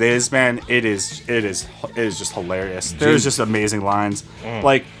shitty as it is, man, it is just hilarious. There's just amazing lines,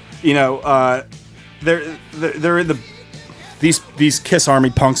 like, you know, they're in the these Kiss Army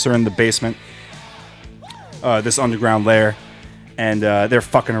punks are in the basement, this underground lair, and they're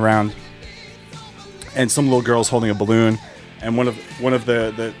fucking around. And some little girl's holding a balloon, and one of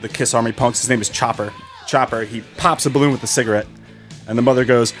the Kiss Army punks, his name is Chopper. Chopper, he pops a balloon with a cigarette, and the mother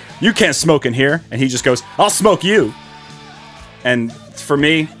goes, "You can't smoke in here," and he just goes, "I'll smoke you." And for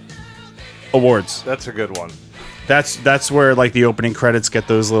me, awards. That's a good one. That's where like the opening credits get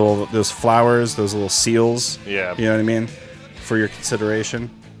those flowers, those little seals. Yeah. You know what I mean? For your consideration.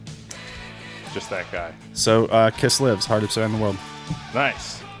 Just that guy. So Kiss lives, hardest band in the world.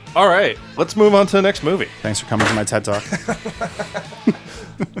 Nice. All right, let's move on to the next movie. Thanks for coming to my TED Talk.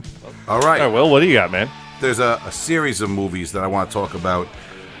 All right. All right, Will, what do you got, man? There's a series of movies that I want to talk about.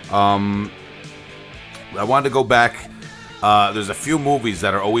 I wanted to go back. There's a few movies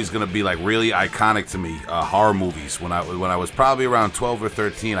that are always going to be like really iconic to me, horror movies. When I was probably around 12 or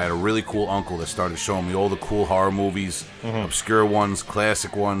 13, I had a really cool uncle that started showing me all the cool horror movies, obscure ones,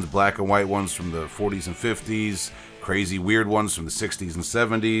 classic ones, black and white ones from the 40s and 50s, crazy weird ones from the 60s and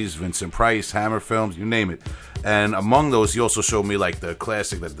 70s, Vincent Price, Hammer films, you name it. And among those, he also showed me like the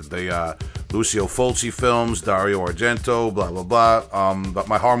classic, the Lucio Fulci films, Dario Argento, blah blah blah. But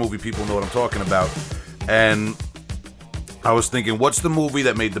my horror movie people know what I'm talking about. And I was thinking, what's the movie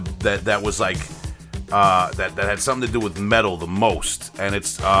that made that was like that had something to do with metal the most? And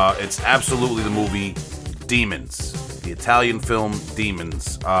it's absolutely the movie Demons, the Italian film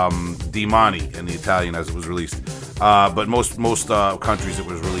Demons, Demoni in the Italian as it was released. But most countries it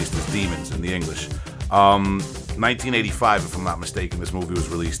was released as Demons in the English. 1985, if I'm not mistaken, this movie was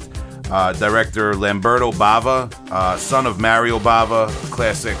released. Director Lamberto Bava, son of Mario Bava,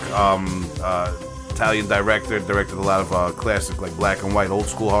 classic Italian director, directed a lot of classic like black and white old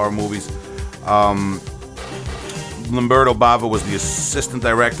school horror movies. Lamberto Bava was the assistant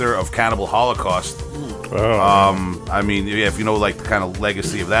director of Cannibal Holocaust. I mean, yeah, if you know like the kind of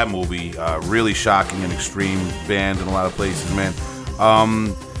legacy of that movie, really shocking and extreme band in a lot of places, man.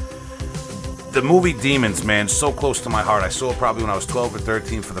 The movie Demons, man, so close to my heart. I saw it probably when I was 12 or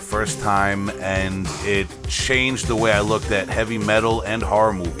 13 for the first time, and it changed the way I looked at heavy metal and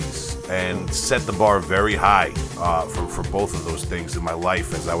horror movies, and set the bar very high for both of those things in my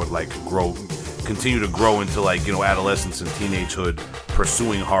life as I would like continue to grow into like, you know, adolescence and teenagehood,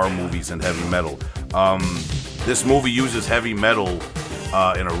 pursuing horror movies and heavy metal. This movie uses heavy metal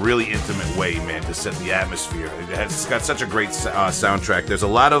in a really intimate way, man, to set the atmosphere. It's got such a great soundtrack. There's a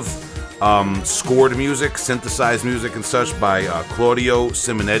lot of scored music, synthesized music and such by Claudio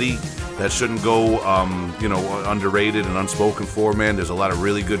Simonetti that shouldn't go, underrated and unspoken for, man. There's a lot of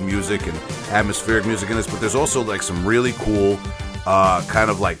really good music and atmospheric music in this, but there's also like some really cool kind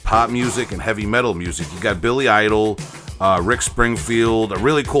of like pop music and heavy metal music. You got Billy Idol, Rick Springfield, a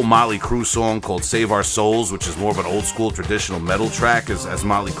really cool Motley Crue song called Save Our Souls, which is more of an old school traditional metal track as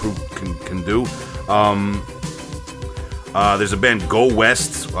Motley Crue can do. There's a band Go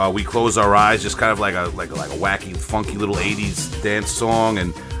West, We Close Our Eyes, just kind of like a wacky, funky little 80s dance song.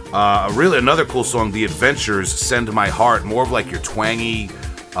 And really another cool song, The Adventures, Send My Heart, more of like your twangy,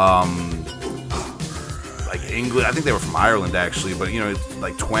 like England. I think they were from Ireland actually, but it's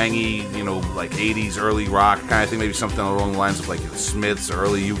like twangy, like 80s early rock kind of thing. Maybe something along the lines of like the Smiths or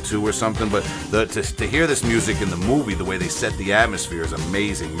early U2 or something. But to hear this music in the movie, the way they set the atmosphere is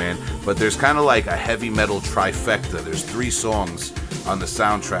amazing, man. But there's kind of like a heavy metal trifecta. There's 3 songs on the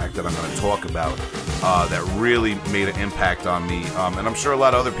soundtrack that I'm going to talk about that really made an impact on me, and I'm sure a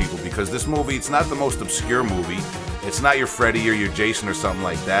lot of other people, because this movie, it's not the most obscure movie. It's not your Freddy or your Jason or something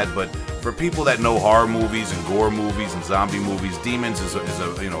like that, but for people that know horror movies and gore movies and zombie movies, Demons is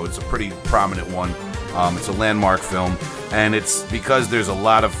it's a pretty prominent one. It's a landmark film, and it's because there's a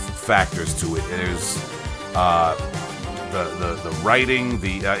lot of factors to it. There's the writing,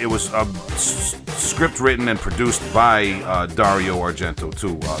 it was script written and produced by Dario Argento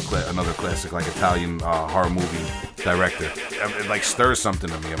too, another classic like Italian horror movie director. It like stirs something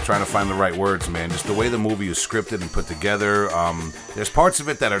to me. I'm trying to find the right words, man. Just the way the movie is scripted and put together. There's parts of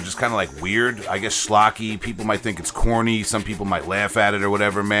it that are just kind of like weird, I guess schlocky. People might think it's corny. Some people might laugh at it or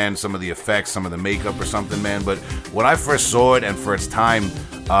whatever, man. Some of the effects, some of the makeup or something, man. But when I first saw it, and for its time,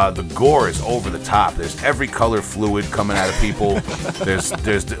 the gore is over the top. There's every color fluid coming out of people. There's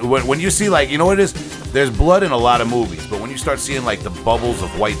when you see, like, you know what it is? There's blood in a lot of movies, but when you start seeing like the bubbles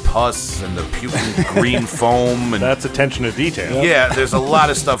of white pus and the puking green foam, and that's attention to detail. Yeah, there's a lot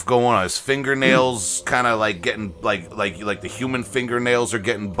of stuff going on. His fingernails kind of like getting like the human fingernails are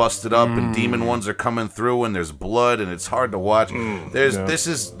getting busted up, and demon ones are coming through, and there's blood, and it's hard to watch. This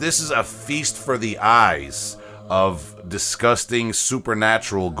is a feast for the eyes of disgusting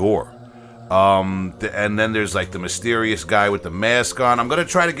supernatural gore. And then there's like the mysterious guy with the mask on. I'm gonna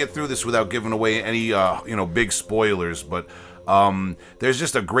try to get through this without giving away any big spoilers, but there's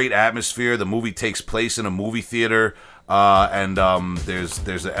just a great atmosphere. The movie takes place in a movie theater, and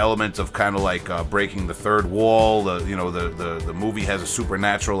there's an element of kind of like breaking the third wall. The movie has a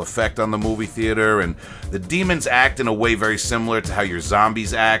supernatural effect on the movie theater, and the demons act in a way very similar to how your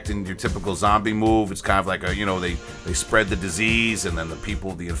zombies act in your typical zombie move. It's kind of like they spread the disease, and then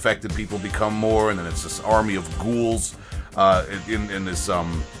the infected people become more, and then it's this army of ghouls in this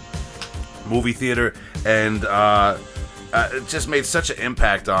movie theater, and it just made such an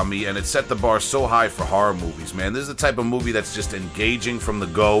impact on me, and it set the bar so high for horror movies, man. This is the type of movie that's just engaging from the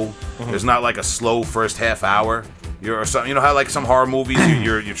go. Mm-hmm. There's not like a slow first half hour. Or something, you know how like some horror movies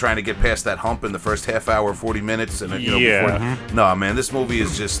you're trying to get past that hump in the first half hour, 40 minutes, and before. No, man, this movie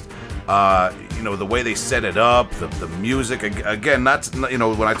is just the way they set it up, the music. Again,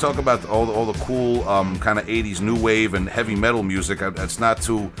 when I talk about all the cool kind of 80s new wave and heavy metal music, it's not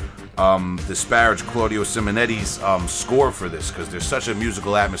to disparage Claudio Simonetti's score for this, because there's such a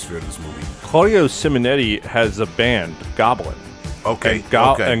musical atmosphere in this movie. Claudio Simonetti has a band, Goblin. Okay.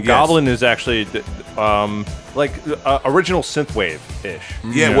 And Goblin is actually original synthwave-ish.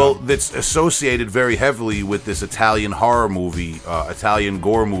 Yeah, well, that's associated very heavily with this Italian horror movie, Italian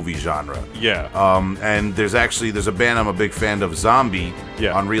gore movie genre. Yeah. And there's a band I'm a big fan of, Zombie,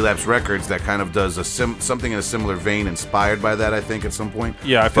 on Relapse Records, that kind of does something in a similar vein, inspired by that, I think, at some point.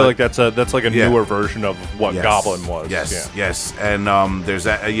 Yeah, I feel like that's like a newer version of what Goblin was. Yes. And there's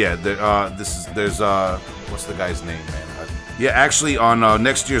that. There's what's the guy's name, man? Yeah, actually, on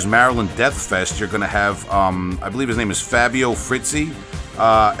next year's Maryland Death Fest, you're going to have, I believe his name is Fabio Frizzi,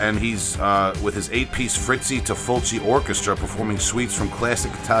 and he's with his 8-piece Frizzi Tafulci Orchestra performing suites from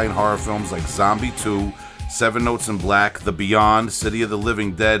classic Italian horror films like Zombie 2, Seven Notes in Black, The Beyond, City of the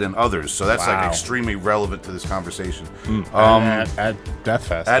Living Dead, and others. So that's like extremely relevant to this conversation. At Death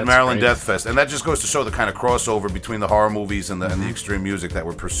Fest. At Maryland Death Fest. And that just goes to show the kind of crossover between the horror movies and the extreme music that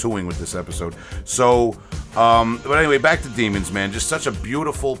we're pursuing with this episode. So, but anyway, back to Demons, man. Just such a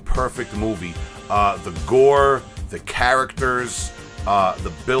beautiful, perfect movie. The gore, the characters,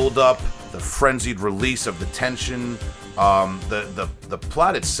 the build-up, the frenzied release of the tension. The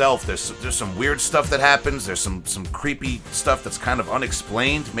plot itself, there's some weird stuff that happens. There's some creepy stuff that's kind of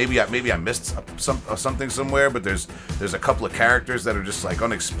unexplained. Maybe I missed something somewhere, but there's a couple of characters that are just like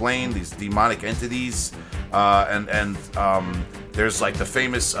unexplained. These demonic entities, and there's like the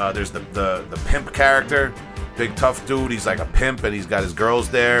famous there's the pimp character, big tough dude. He's like a pimp, and he's got his girls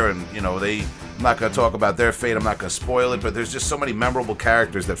there, and I'm not gonna talk about their fate. I'm not gonna spoil it, but there's just so many memorable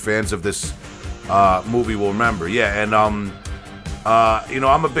characters that fans of this movie will remember. Yeah, and I'm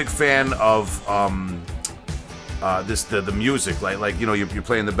a big fan of the music, like you're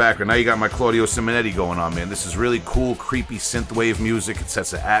playing in the background. Now you got my Claudio Simonetti going on, man. This is really cool, creepy synthwave music. It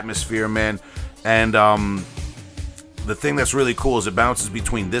sets an atmosphere, man. And the thing that's really cool is it bounces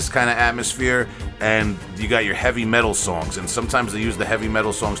between this kind of atmosphere and you got your heavy metal songs. And sometimes they use the heavy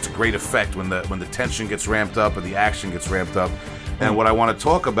metal songs to great effect when the tension gets ramped up and the action gets ramped up. And what I want to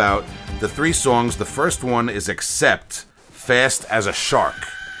talk about, the 3 songs, the first one is Accept, Fast as a Shark.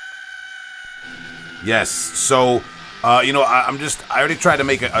 Yes, so, I already tried to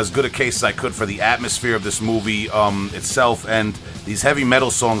make as good a case as I could for the atmosphere of this movie itself, and these heavy metal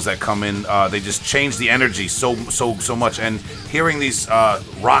songs that come in, they just change the energy so much, and hearing these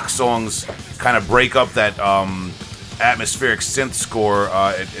rock songs kind of break up that atmospheric synth score,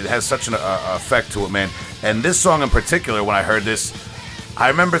 it has such an effect to it, man. And this song in particular, when I heard this, I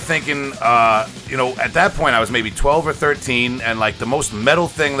remember thinking, at that point I was maybe 12 or 13, and like the most metal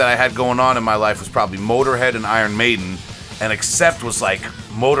thing that I had going on in my life was probably Motorhead and Iron Maiden, and Accept was like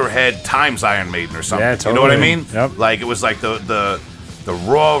Motorhead times Iron Maiden or something. Yeah, totally. You know what I mean? Yep. Like it was like the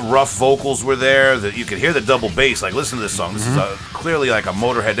raw, rough vocals were there. That you could hear the double bass. Like, listen to this song. This is clearly like a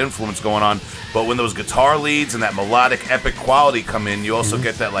Motorhead influence going on. But when those guitar leads and that melodic, epic quality come in, you also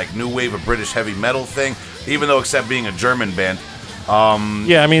get that like new wave of British heavy metal thing. Even though, except being a German band.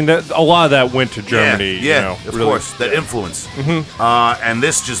 Yeah, I mean, a lot of that went to Germany. Yeah, of course, that influence. And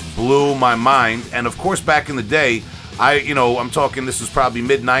this just blew my mind. And of course, back in the day, I'm talking, this was probably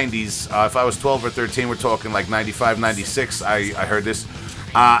mid-90s. If I was 12 or 13, we're talking like 95, 96, I heard this.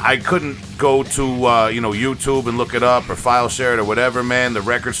 I couldn't go to, YouTube and look it up or file share it or whatever, man. The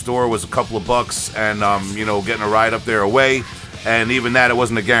record store was a couple of bucks and, getting a ride up there away. And even that, it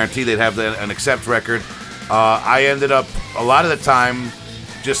wasn't a guarantee they'd have an Accept record. I ended up, a lot of the time,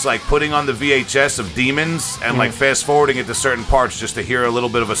 just like putting on the VHS of Demons and like fast forwarding it to certain parts just to hear a little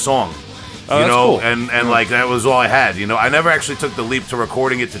bit of a song. Cool. And like that was all I had. I never actually took the leap to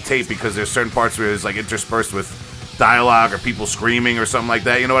recording it to tape because there's certain parts where it's like interspersed with dialogue or people screaming or something like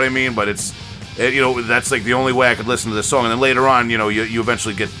that. You know what I mean? But that's like the only way I could listen to the song. And then later on, you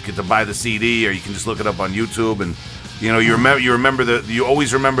eventually get to buy the CD, or you can just look it up on YouTube, and you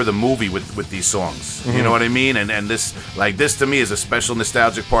always remember the movie with these songs. You know what I mean? And this to me is a special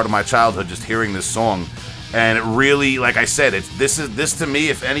nostalgic part of my childhood, just hearing this song. And it really, like I said, this to me,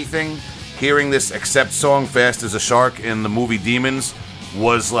 if anything, hearing this Accept song, Fast as a Shark, in the movie Demons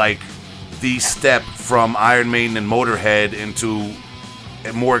was like the step from Iron Maiden and Motorhead into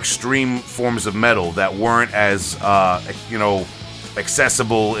more extreme forms of metal that weren't as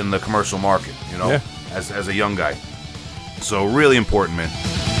accessible in the commercial market, as a young guy. So really important, man.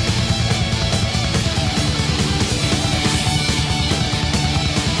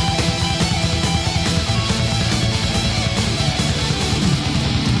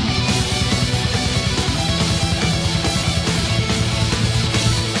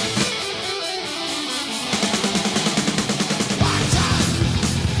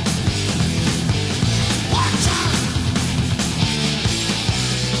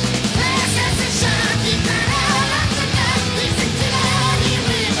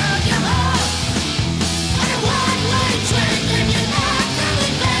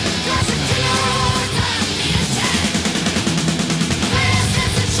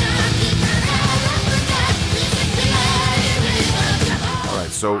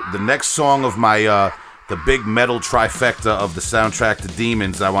 So the next song of my the big metal trifecta of the soundtrack to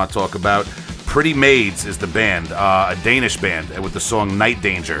Demons I want to talk about, Pretty Maids is the band, a Danish band, with the song Night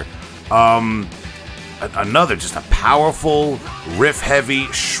Danger. Another just a powerful, riff-heavy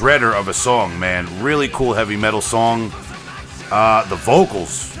shredder of a song, man. Really cool heavy metal song. The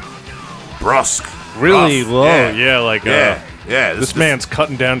vocals, brusque, really rough. low. Yeah. This man's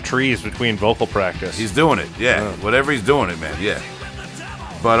cutting down trees between vocal practice. He's doing it. Yeah, whatever he's doing it, man. Yeah.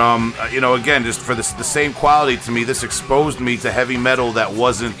 But, again, just for the same quality to me, this exposed me to heavy metal that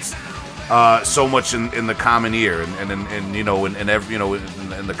wasn't so much in the common ear, and in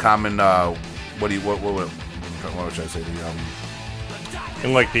the common, what should I say?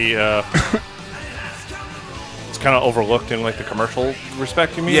 In like the, it's kind of overlooked in like the commercial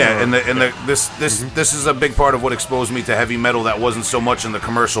respect, you mean? Yeah, this is a big part of what exposed me to heavy metal that wasn't so much in the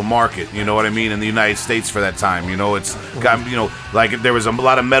commercial market. You know what I mean? In the United States for that time, it's got like there was a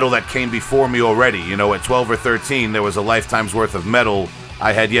lot of metal that came before me already. At 12 or 13, there was a lifetime's worth of metal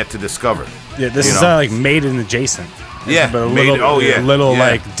I had yet to discover. Yeah, this is like Maiden adjacent. Yeah, but a little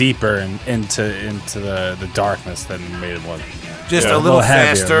like deeper into the darkness than Maiden was. Just a little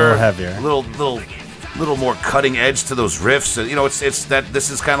faster, heavier, little more cutting edge to those riffs. It's that this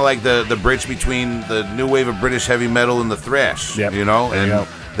is kind of like the bridge between the new wave of British heavy metal and the thrash. Yep. And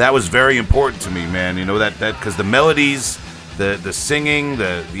that was very important to me, man. That because the melodies, the singing,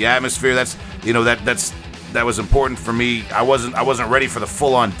 the atmosphere. That was important for me. I wasn't ready for the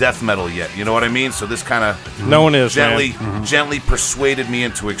full on death metal yet. You know what I mean? So this kind of no one is gently persuaded me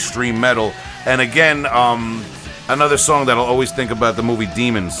into extreme metal. And again, another song that I'll always think about the movie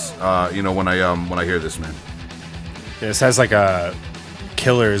Demons. When I hear this, man. This has like a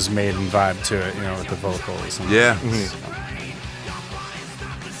Killer's Maiden vibe to it, with the vocals. And Yeah.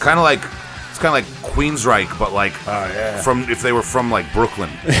 Kind of like it's kind of like Queensryche, but like from if they were from like Brooklyn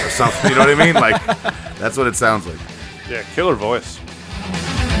or something. You know what I mean? Like that's what it sounds like. Yeah, killer voice.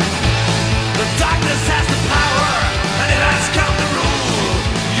 The darkness has the power, and it has come to rule.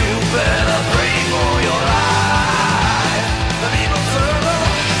 You better pray for your life. An evil server,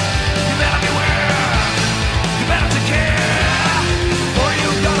 you better beware. You better take care, or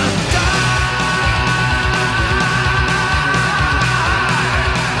you're gonna die.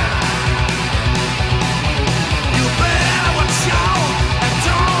 You better watch out and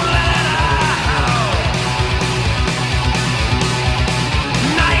don't let it out.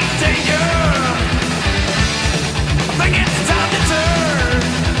 Night danger.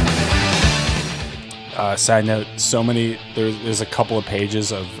 Side note, there's a couple of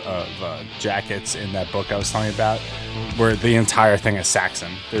pages of jackets in that book I was telling you about where the entire thing is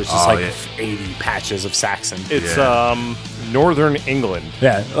Saxon. There's just 80 patches of Saxon. It's Northern England.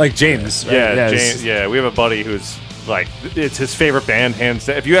 Yeah, like James. Right? Yeah, James. Yeah, we have a buddy who's like, it's his favorite band, hands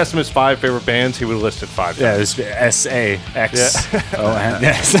down. If you asked him his 5 favorite bands, he would have listed 5. Yeah, there's S-A-X-O-N.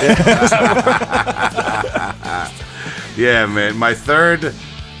 Yes. Yeah, man. My third,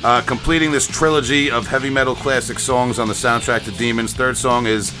 completing this trilogy of heavy metal classic songs on the soundtrack to Demons. Third song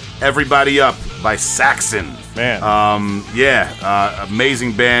is "Everybody Up" by Saxon. Man.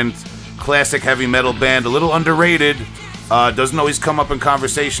 Amazing band, classic heavy metal band, a little underrated. Doesn't always come up in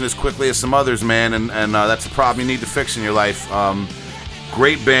conversation as quickly as some others, man, and that's a problem you need to fix in your life.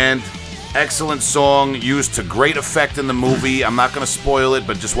 Great band, excellent song, used to great effect in the movie. I'm not going to spoil it,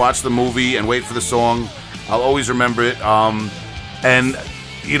 but just watch the movie and wait for the song. I'll always remember it. And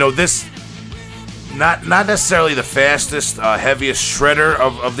this, not necessarily the fastest, heaviest shredder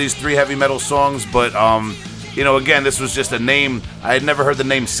of these 3 heavy metal songs, but again, this was just a name. I had never heard the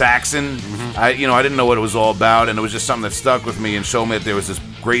name Saxon. I didn't know what it was all about, and it was just something that stuck with me and showed me that there was this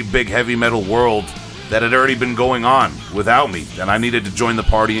great big heavy metal world that had already been going on without me, and I needed to join the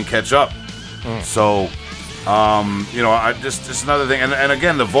party and catch up. So, I just another thing, and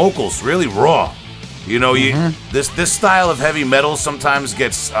again, the vocals really raw. This style of heavy metal sometimes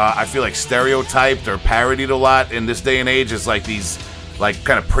gets, I feel like, stereotyped or parodied a lot in this day and age. It's like these, like,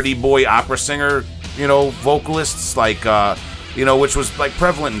 kind of pretty boy opera singer, vocalists, like, which was like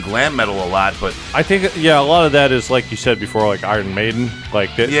prevalent in glam metal a lot. But I think, a lot of that is, like you said before, like Iron Maiden.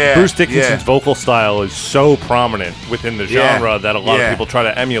 Like, Bruce Dickinson's vocal style is so prominent within the genre that a lot of people try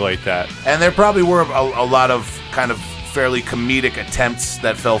to emulate that. And there probably were a lot of kind of fairly comedic attempts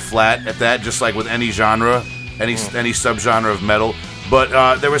that fell flat at that, just like with any genre, any subgenre of metal.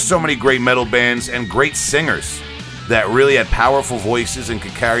 But there were so many great metal bands and great singers that really had powerful voices and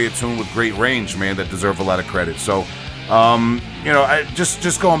could carry a tune with great range, man, that deserve a lot of credit. So, I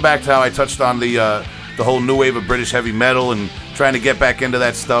just going back to how I touched on the whole new wave of British heavy metal and trying to get back into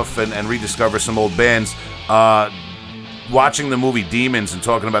that stuff and rediscover some old bands. Watching the movie Demons and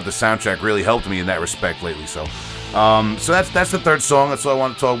talking about the soundtrack really helped me in that respect lately. So that's the third song. That's all I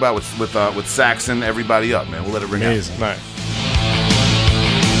want to talk about with Saxon. Everybody Up, man. We'll let it ring out. Nice.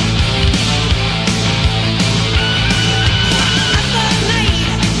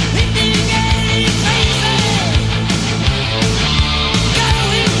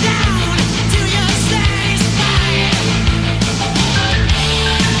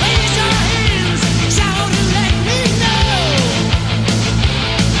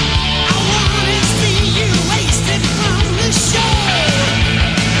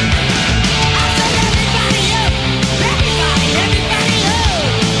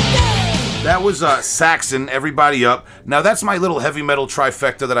 That was Saxon, Everybody Up. Now that's my little heavy metal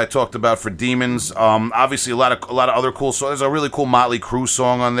trifecta that I talked about for Demons. Obviously a lot of other cool songs. There's a really cool Motley Crue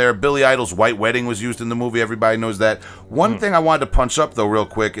song on there. Billy Idol's White Wedding was used in the movie. Everybody knows that. One thing I wanted to punch up though real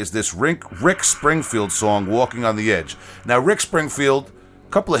quick is this Rick Springfield song, Walking on the Edge. Now Rick Springfield,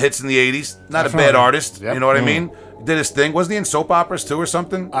 a couple of hits in the 80s. Not a bad artist. Yep. You know what I mean? Did his thing. Wasn't he in soap operas too or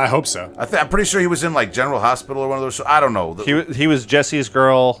something? I hope so. I'm pretty sure he was in like General Hospital or one of those. I don't know. He was Jesse's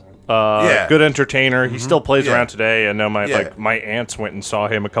Girl. Good entertainer. He still plays around today. I know my aunts went and saw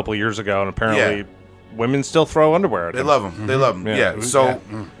him a couple of years ago, and apparently women still throw underwear at him. They love him. They love him. Yeah. So,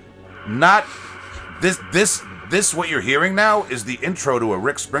 not this what you're hearing now is the intro to a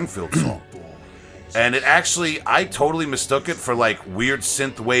Rick Springfield song, and it actually I totally mistook it for like weird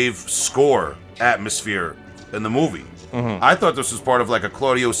synthwave score atmosphere in the movie. I thought this was part of like a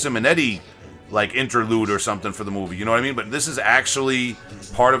Claudio Simonetti like interlude or something for the movie, you know what I mean? But this is actually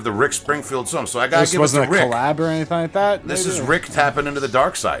part of the Rick Springfield song, so I gotta give it to Rick. This wasn't a collab or anything like that? This is Rick tapping into the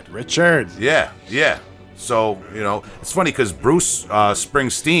dark side. Richard. Yeah. So, you know, it's funny because Bruce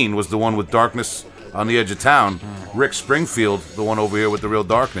Springsteen was the one with Darkness on the Edge of Town. Rick Springfield, the one over here with The Real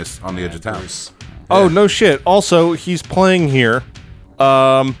Darkness on the Edge of Town. Bruce. Oh, no shit. Also, he's playing here,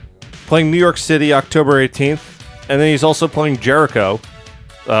 playing New York City, October 18th. And then he's also playing Jericho,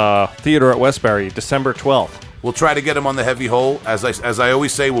 Theater at Westbury, December 12th. We'll try to get him on the heavy hole. As I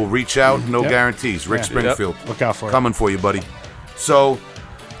always say, we'll reach out. No guarantees. Rick Springfield. Look out for it. Coming for you, buddy. So,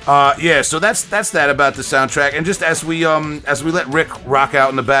 so that's that about the soundtrack. And just as we let Rick rock out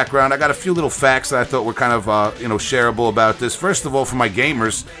in the background, I got a few little facts that I thought were kind of shareable about this. First of all, for my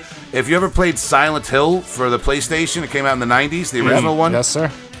gamers, if you ever played Silent Hill for the PlayStation, it came out in the 90s, the original one. Yes,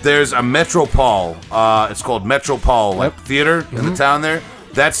 sir. There's a Metropole. It's called Metropole Theater in the town there.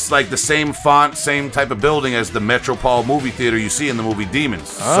 That's like the same font, same type of building as the Metropole movie theater you see in the movie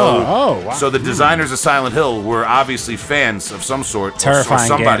Demons. Wow. So the designers of Silent Hill were obviously fans of some sort. Terrifying or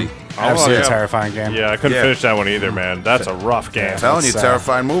somebody. game. Absolutely yeah. terrifying game. Yeah, I couldn't Yeah. finish that one either, man. That's a rough game. I'm telling you, It's,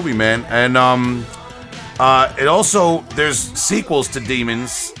 terrifying movie, man. And it also, there's sequels to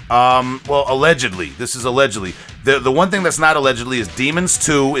Demons. Well, allegedly. This is allegedly. The one thing that's not allegedly is Demons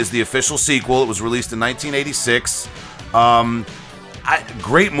 2 is the official sequel. It was released in 1986.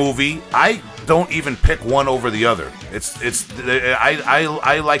 Great movie. I don't even pick one over the other.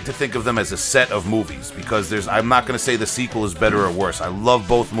 I like to think of them as a set of movies because I'm not going to say the sequel is better or worse. I love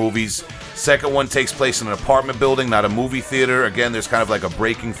both movies. Second one takes place in an apartment building, not a movie theater. Again, there's kind of like a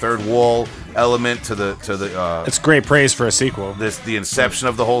breaking third wall element to the. It's great praise for a sequel. The inception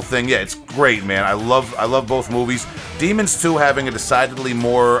of the whole thing. Yeah, it's great, man. I love both movies. Demons 2 having a decidedly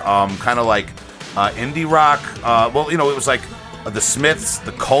more kind of like indie rock. It was like The Smiths,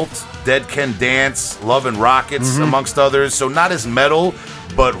 The Cult, Dead Can Dance, Love and Rockets, amongst others. So not as metal,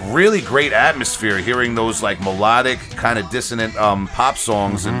 but really great atmosphere. Hearing those like melodic, kind of dissonant pop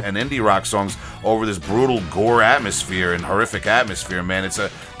songs and indie rock songs over this brutal gore atmosphere and horrific atmosphere, man.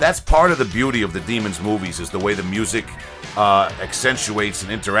 That's part of the beauty of the Demons movies is the way the music accentuates and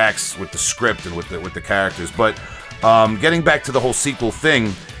interacts with the script and with the characters. But getting back to the whole sequel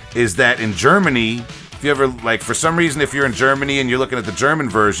thing is that in Germany, if you ever, like, for some reason, if you're in Germany and you're looking at the German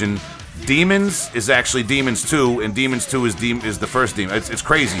version, Demons is actually Demons 2, and Demons 2 is the first Demon. It's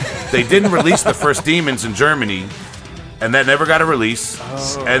crazy. They didn't release the first Demons in Germany, and that never got a release.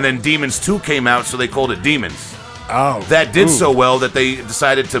 And then Demons 2 came out, so they called it Demons. Oh. That did so well that they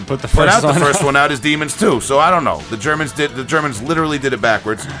decided to put out the first one out as Demons 2. So I don't know. The Germans literally did it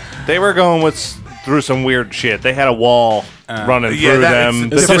backwards. They were going through some weird shit. They had a wall running through them.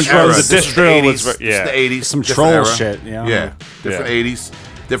 The distro was the 80s. Some different troll era. shit, you know? Yeah, different 80s.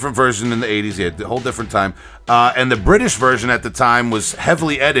 Different version in the 80s, yeah, a whole different time. And the British version at the time was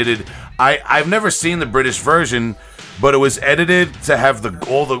heavily edited. I've never seen the British version, but it was edited to have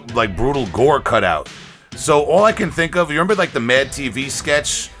all the like brutal gore cut out. So all I can think of, you remember like the Mad TV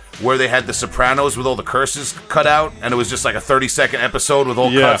sketch where they had the Sopranos with all the curses cut out, and it was just like a 30-second episode with all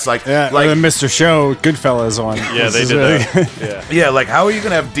cuts, like Mr. Show, Goodfellas on. Yeah, they did that. Yeah, like how are you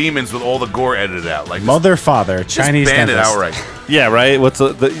gonna have Demons with all the gore edited out? Like Mother, father, just Chinese ban it dentist. outright. Yeah, right? What's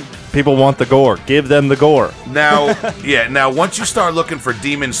the people want the gore. Give them the gore. Now once you start looking for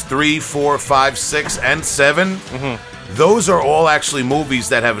Demons 3, 4, 5, 6, and 7, those are all actually movies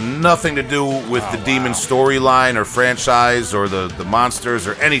that have nothing to do with the Demon storyline or franchise or the monsters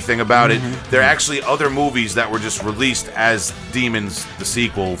or anything about it. They're actually other movies that were just released as Demons, the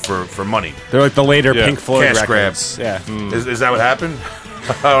sequel, for money. They're like the later Pink Floyd Cash records. grab. Yeah. Is that what happened?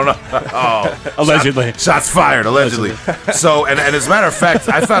 I don't know. Oh, Allegedly. Shots fired, allegedly. So, and as a matter of fact,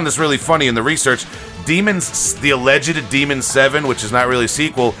 I found this really funny in the research. Demons, the alleged Demon 7, which is not really a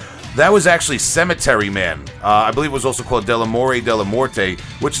sequel, that was actually Cemetery Man. I believe it was also called Dell'Amore Della Morte,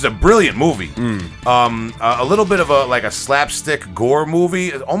 which is a brilliant movie. A little bit of a slapstick gore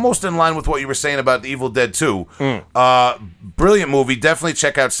movie, almost in line with what you were saying about The Evil Dead 2. Brilliant movie. Definitely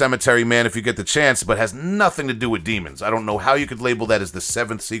check out Cemetery Man if you get the chance, but has nothing to do with demons. I don't know how you could label that as the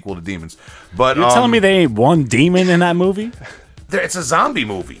 7th sequel to Demons. But You're telling me they ain't one demon in that movie? It's a zombie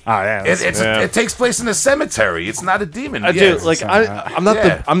movie. Oh yeah, It takes place in a cemetery. It's not a demon. Dude, like I'm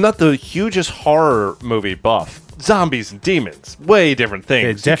not the hugest horror movie buff. Zombies and demons, way different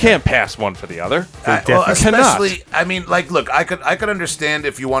things. You can't pass one for the other. Especially, I mean, like, look, I could understand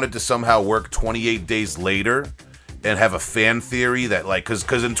if you wanted to somehow work 28 Days Later and have a fan theory that, like,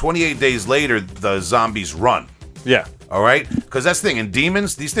 because in 28 Days Later the zombies run. Yeah. All right, because that's the thing. In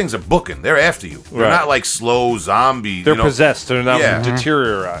Demons, these things are booking. They're after you. They're Right. not like slow zombie. They're possessed. They're not Yeah.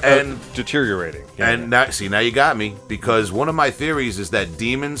 deteriorating. And now you got me, because one of my theories is that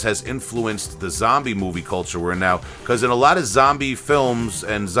Demons has influenced the zombie movie culture we're in now. Because in a lot of zombie films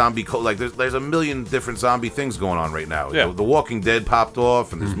and zombie like there's a million different zombie things going on right now. Yeah. The Walking Dead popped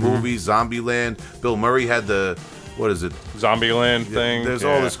off, and there's movies, Zombieland. Bill Murray had what is it? Zombieland thing. There's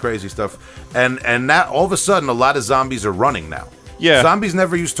all this crazy stuff, and now all of a sudden a lot of zombies are running now. Yeah. Zombies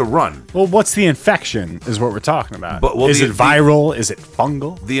never used to run. Well, what's the infection is what we're talking about. But, well, is the- it viral? Is it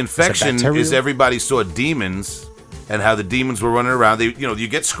fungal? The infection bacterial? is everybody saw Demons and how the demons were running around. You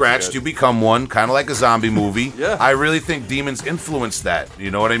get scratched, you become one, kind of like a zombie movie. Yeah. I really think Demons influenced that. You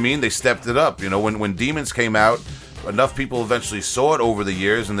know what I mean? They stepped it up. When Demons came out, enough people eventually saw it over the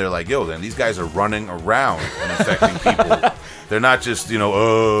years, and they're like, yo, then these guys are running around and infecting people. They're not just,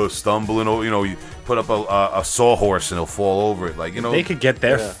 stumbling, you put up a sawhorse and he'll fall over it. Like, They could get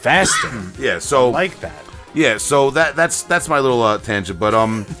there faster. yeah, so like that. yeah, so that's my little tangent, but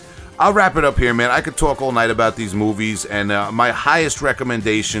I'll wrap it up here, man. I could talk all night about these movies, and my highest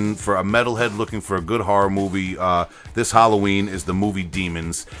recommendation for a metalhead looking for a good horror movie this Halloween is the movie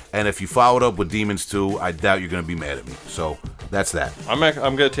Demons. And if you followed up with Demons 2, I doubt you're going to be mad at me. So that's that. I'm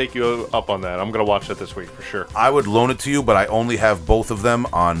going to take you up on that. I'm going to watch that this week for sure. I would loan it to you, but I only have both of them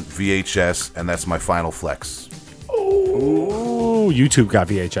on VHS, and that's my final flex. Ooh, YouTube got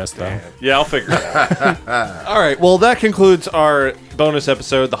VHS though. Yeah, I'll figure it out. All right. Well, that concludes our bonus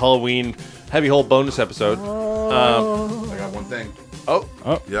episode, the Halloween Heavy Hole bonus episode. I got one thing. Oh.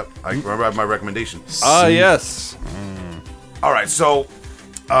 Yep, I remember my recommendation. Yes. All right, so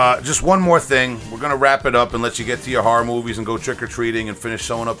just one more thing. We're going to wrap it up and let you get to your horror movies and go trick-or-treating and finish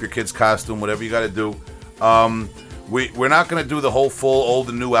sewing up your kid's costume, whatever you got to do. We're not going to do the whole full old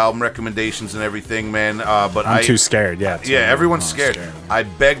and new album recommendations and everything, man. But I'm too scared. Yeah. Everyone's scared. I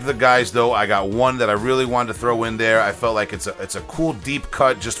begged the guys, though. I got one that I really wanted to throw in there. I felt like it's a cool deep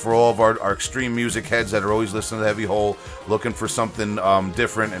cut just for all of our extreme music heads that are always listening to Heavy Hole, looking for something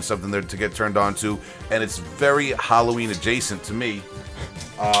different and something to get turned on to. And it's very Halloween adjacent to me.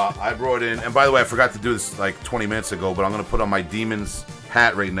 I brought in, and by the way, I forgot to do this like 20 minutes ago, but I'm going to put on my Demons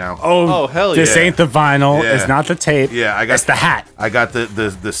hat right now. Oh, hell This yeah. ain't the vinyl. Yeah. It's not the tape. Yeah, It's the hat. I got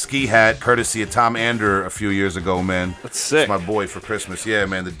the ski hat courtesy of Tom Ander a few years ago, man. That's sick. It's my boy for Christmas. Yeah,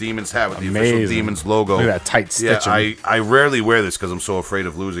 man, the Demons hat with the official Amazing. Demons logo. Look at that tight stitching. Yeah, I rarely wear this because I'm so afraid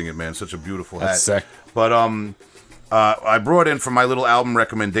of losing it, man. Such a beautiful hat. That's sick. But I brought in for my little album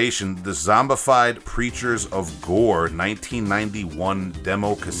recommendation the Zombified Preachers of Gore 1991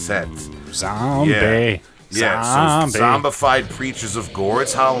 demo cassette. Zombie. Yeah. Yeah, Zombie. so Zombified Preachers of Gore.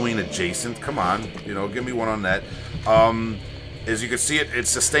 It's Halloween adjacent. Come on, give me one on that. As you can see, it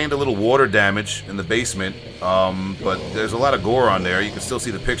sustained a little water damage in the basement, but there's a lot of gore on there. You can still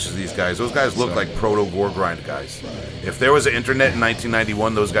see the pictures of these guys. Those guys look like proto gore grind guys. If there was an internet in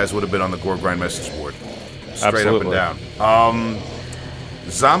 1991, those guys would have been on the gore grind message board, straight Absolutely. up and down.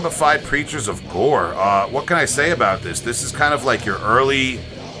 Zombified Preachers of Gore. What can I say about this? This is kind of like your early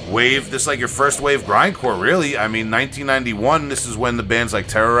wave. This is like your first wave grindcore, really. I mean, 1991. This is when the bands like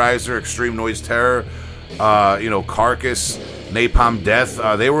Terrorizer, Extreme Noise Terror, Carcass, Napalm Death,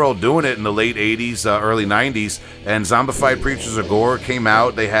 they were all doing it in the late 80s, early 90s, and Zombified Preachers of Gore came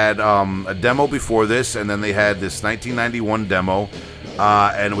out. They had a demo before this, and then they had this 1991 demo,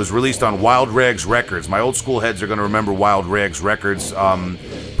 and it was released on Wild Rags Records. My old school heads are going to remember Wild Rags Records.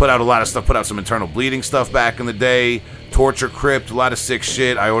 Put out a lot of stuff, put out some Internal Bleeding stuff back in the day, Torture Crypt, a lot of sick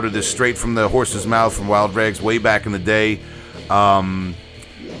shit. I ordered this straight from the horse's mouth from Wild Rags way back in the day.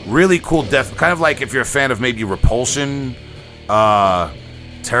 Really cool death, kind of like if you're a fan of maybe Repulsion,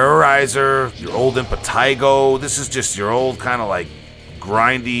 Terrorizer, your old Impetigo. This is just your old kind of like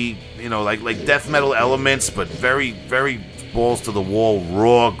grindy, like death metal elements, but very, very balls to the wall,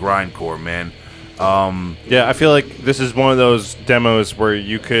 raw grindcore, man. Yeah, I feel like this is one of those demos where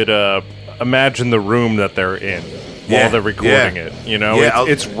you could imagine the room that they're in Yeah, while they're recording yeah. it. Yeah,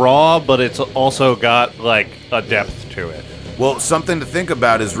 it's raw, but it's also got like a depth to it. Well, something to think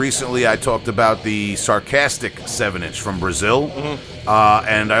about is recently I talked about the Sarcastic 7-inch from Brazil,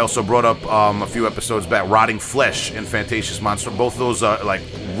 and I also brought up a few episodes back Rotting Flesh and Fantasious Monster. Both of those are like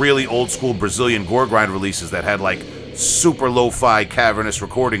really old school Brazilian gore grind releases that had like super lo-fi cavernous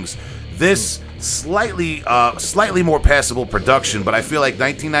recordings. This slightly more passable production, but I feel like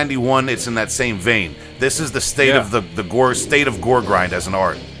 1991 it's in that same vein. This is the state of the gore state of gore grind as an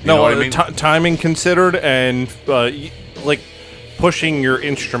art. You know what I mean? Timing considered and like pushing your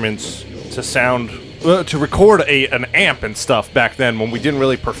instruments to sound to record an amp and stuff back then when we didn't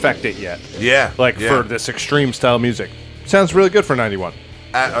really perfect it yet. Yeah, Like yeah. for this extreme style music. Sounds really good for 91.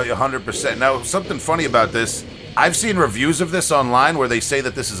 100%. Now, something funny about this, I've seen reviews of this online where they say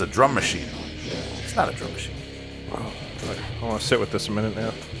that this is a drum machine. It's not a drum machine. I want to sit with this a minute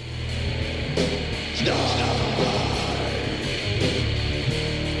now.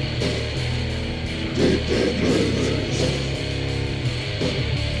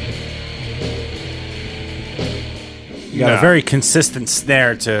 You got No. a very consistent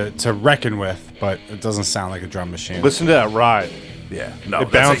snare to reckon with, but it doesn't sound like a drum machine. Listen to that ride. Yeah, no,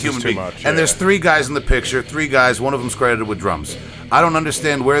 It that's a bounces human too being. much, And yeah. there's 3 guys in the picture, 3 guys, one of them's credited with drums. I don't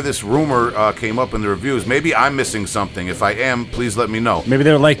understand where this rumor came up in the reviews. Maybe I'm missing something. If I am, please let me know. Maybe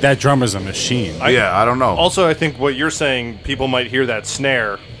they're like, that drummer's a machine. Yeah, I don't know. Also, I think what you're saying, people might hear that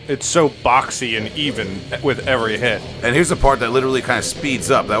snare. It's so boxy and even with every hit. And here's the part that literally kind of speeds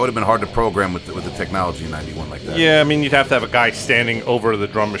up. That would have been hard to program with the technology in 91 like that. Yeah, I mean, you'd have to have a guy standing over the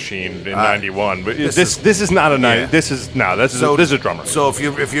drum machine in 91. But this this is not a 90. yeah. This is a drummer. So if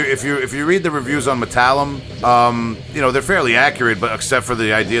you read the reviews on Metallum, they're fairly accurate, but except for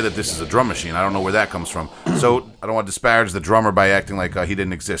the idea that this is a drum machine, I don't know where that comes from. So I don't want to disparage the drummer by acting like he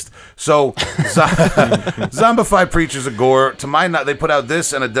didn't exist. So Zombified Preachers of Gore, they put out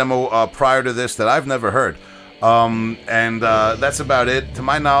this and a demo prior to this that I've never heard, and that's about it. To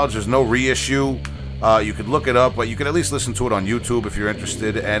my knowledge, there's no reissue. You could look it up, but you could at least listen to it on YouTube if you're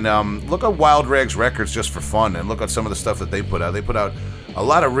interested. And look at Wild Rags Records just for fun, and look at some of the stuff that they put out. They put out a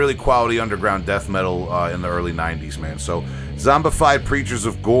lot of really quality underground death metal in the early 90s, man. So Zombified Preachers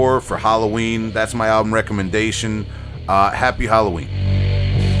of Gore for Halloween. That's my album recommendation. Happy Halloween.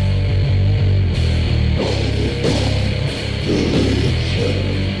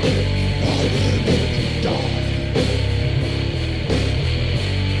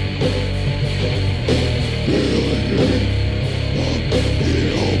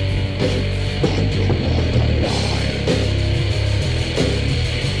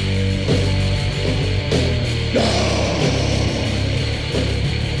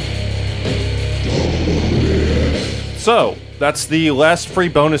 So, that's the last free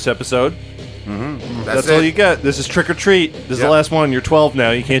bonus episode. That's all you get. This is Trick or Treat. This is the Yep. last one. You're 12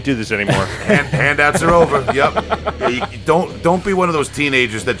 now. You can't do this anymore. Handouts are over. Yep. Yeah, you don't be one of those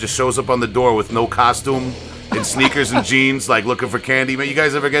teenagers that just shows up on the door with no costume, in sneakers and jeans, like looking for candy. Man, you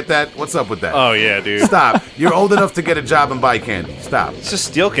guys ever get that? What's up with that? Oh, yeah, dude. Stop. You're old enough to get a job and buy candy. Stop. It's just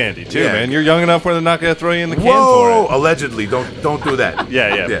steal candy, too, Yeah. man. You're young enough where they're not going to throw you in the can Whoa! for it. Allegedly. Don't do that.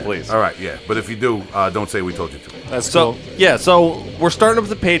 Yeah, please. All right, yeah. But if you do, don't say we told you to. That's So, cool. yeah, so we're starting up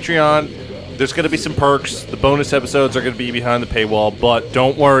with the Patreon. There's going to be some perks. The bonus episodes are going to be behind the paywall, but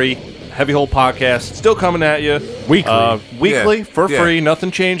don't worry. Heavy Hole Podcast still coming at you. Weekly. Yeah, for yeah. free.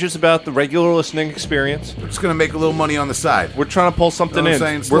 Nothing changes about the regular listening experience. We're just going to make a little money on the side. We're trying to pull something You know what in. I'm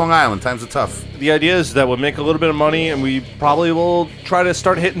saying? It's We're- Long Island. Times are tough. The idea is that we'll make a little bit of money, and we probably will try to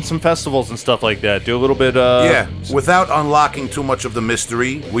start hitting some festivals and stuff like that. Do a little bit. Yeah. Without unlocking too much of the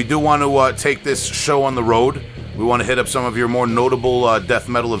mystery, we do want to take this show on the road. We want to hit up some of your more notable death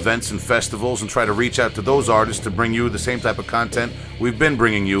metal events and festivals and try to reach out to those artists to bring you the same type of content we've been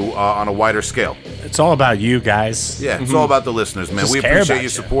bringing you on a wider scale. It's all about you guys. Yeah, it's all about the listeners, man. Just We care appreciate about your you.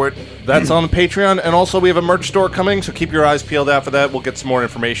 support. That's on the Patreon, and also we have a merch store coming, so keep your eyes peeled out for that. We'll get some more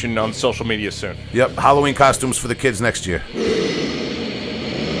information on social media soon. Yep, Halloween costumes for the kids next year.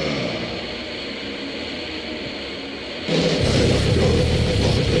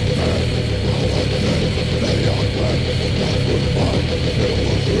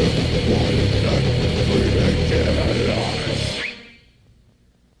 One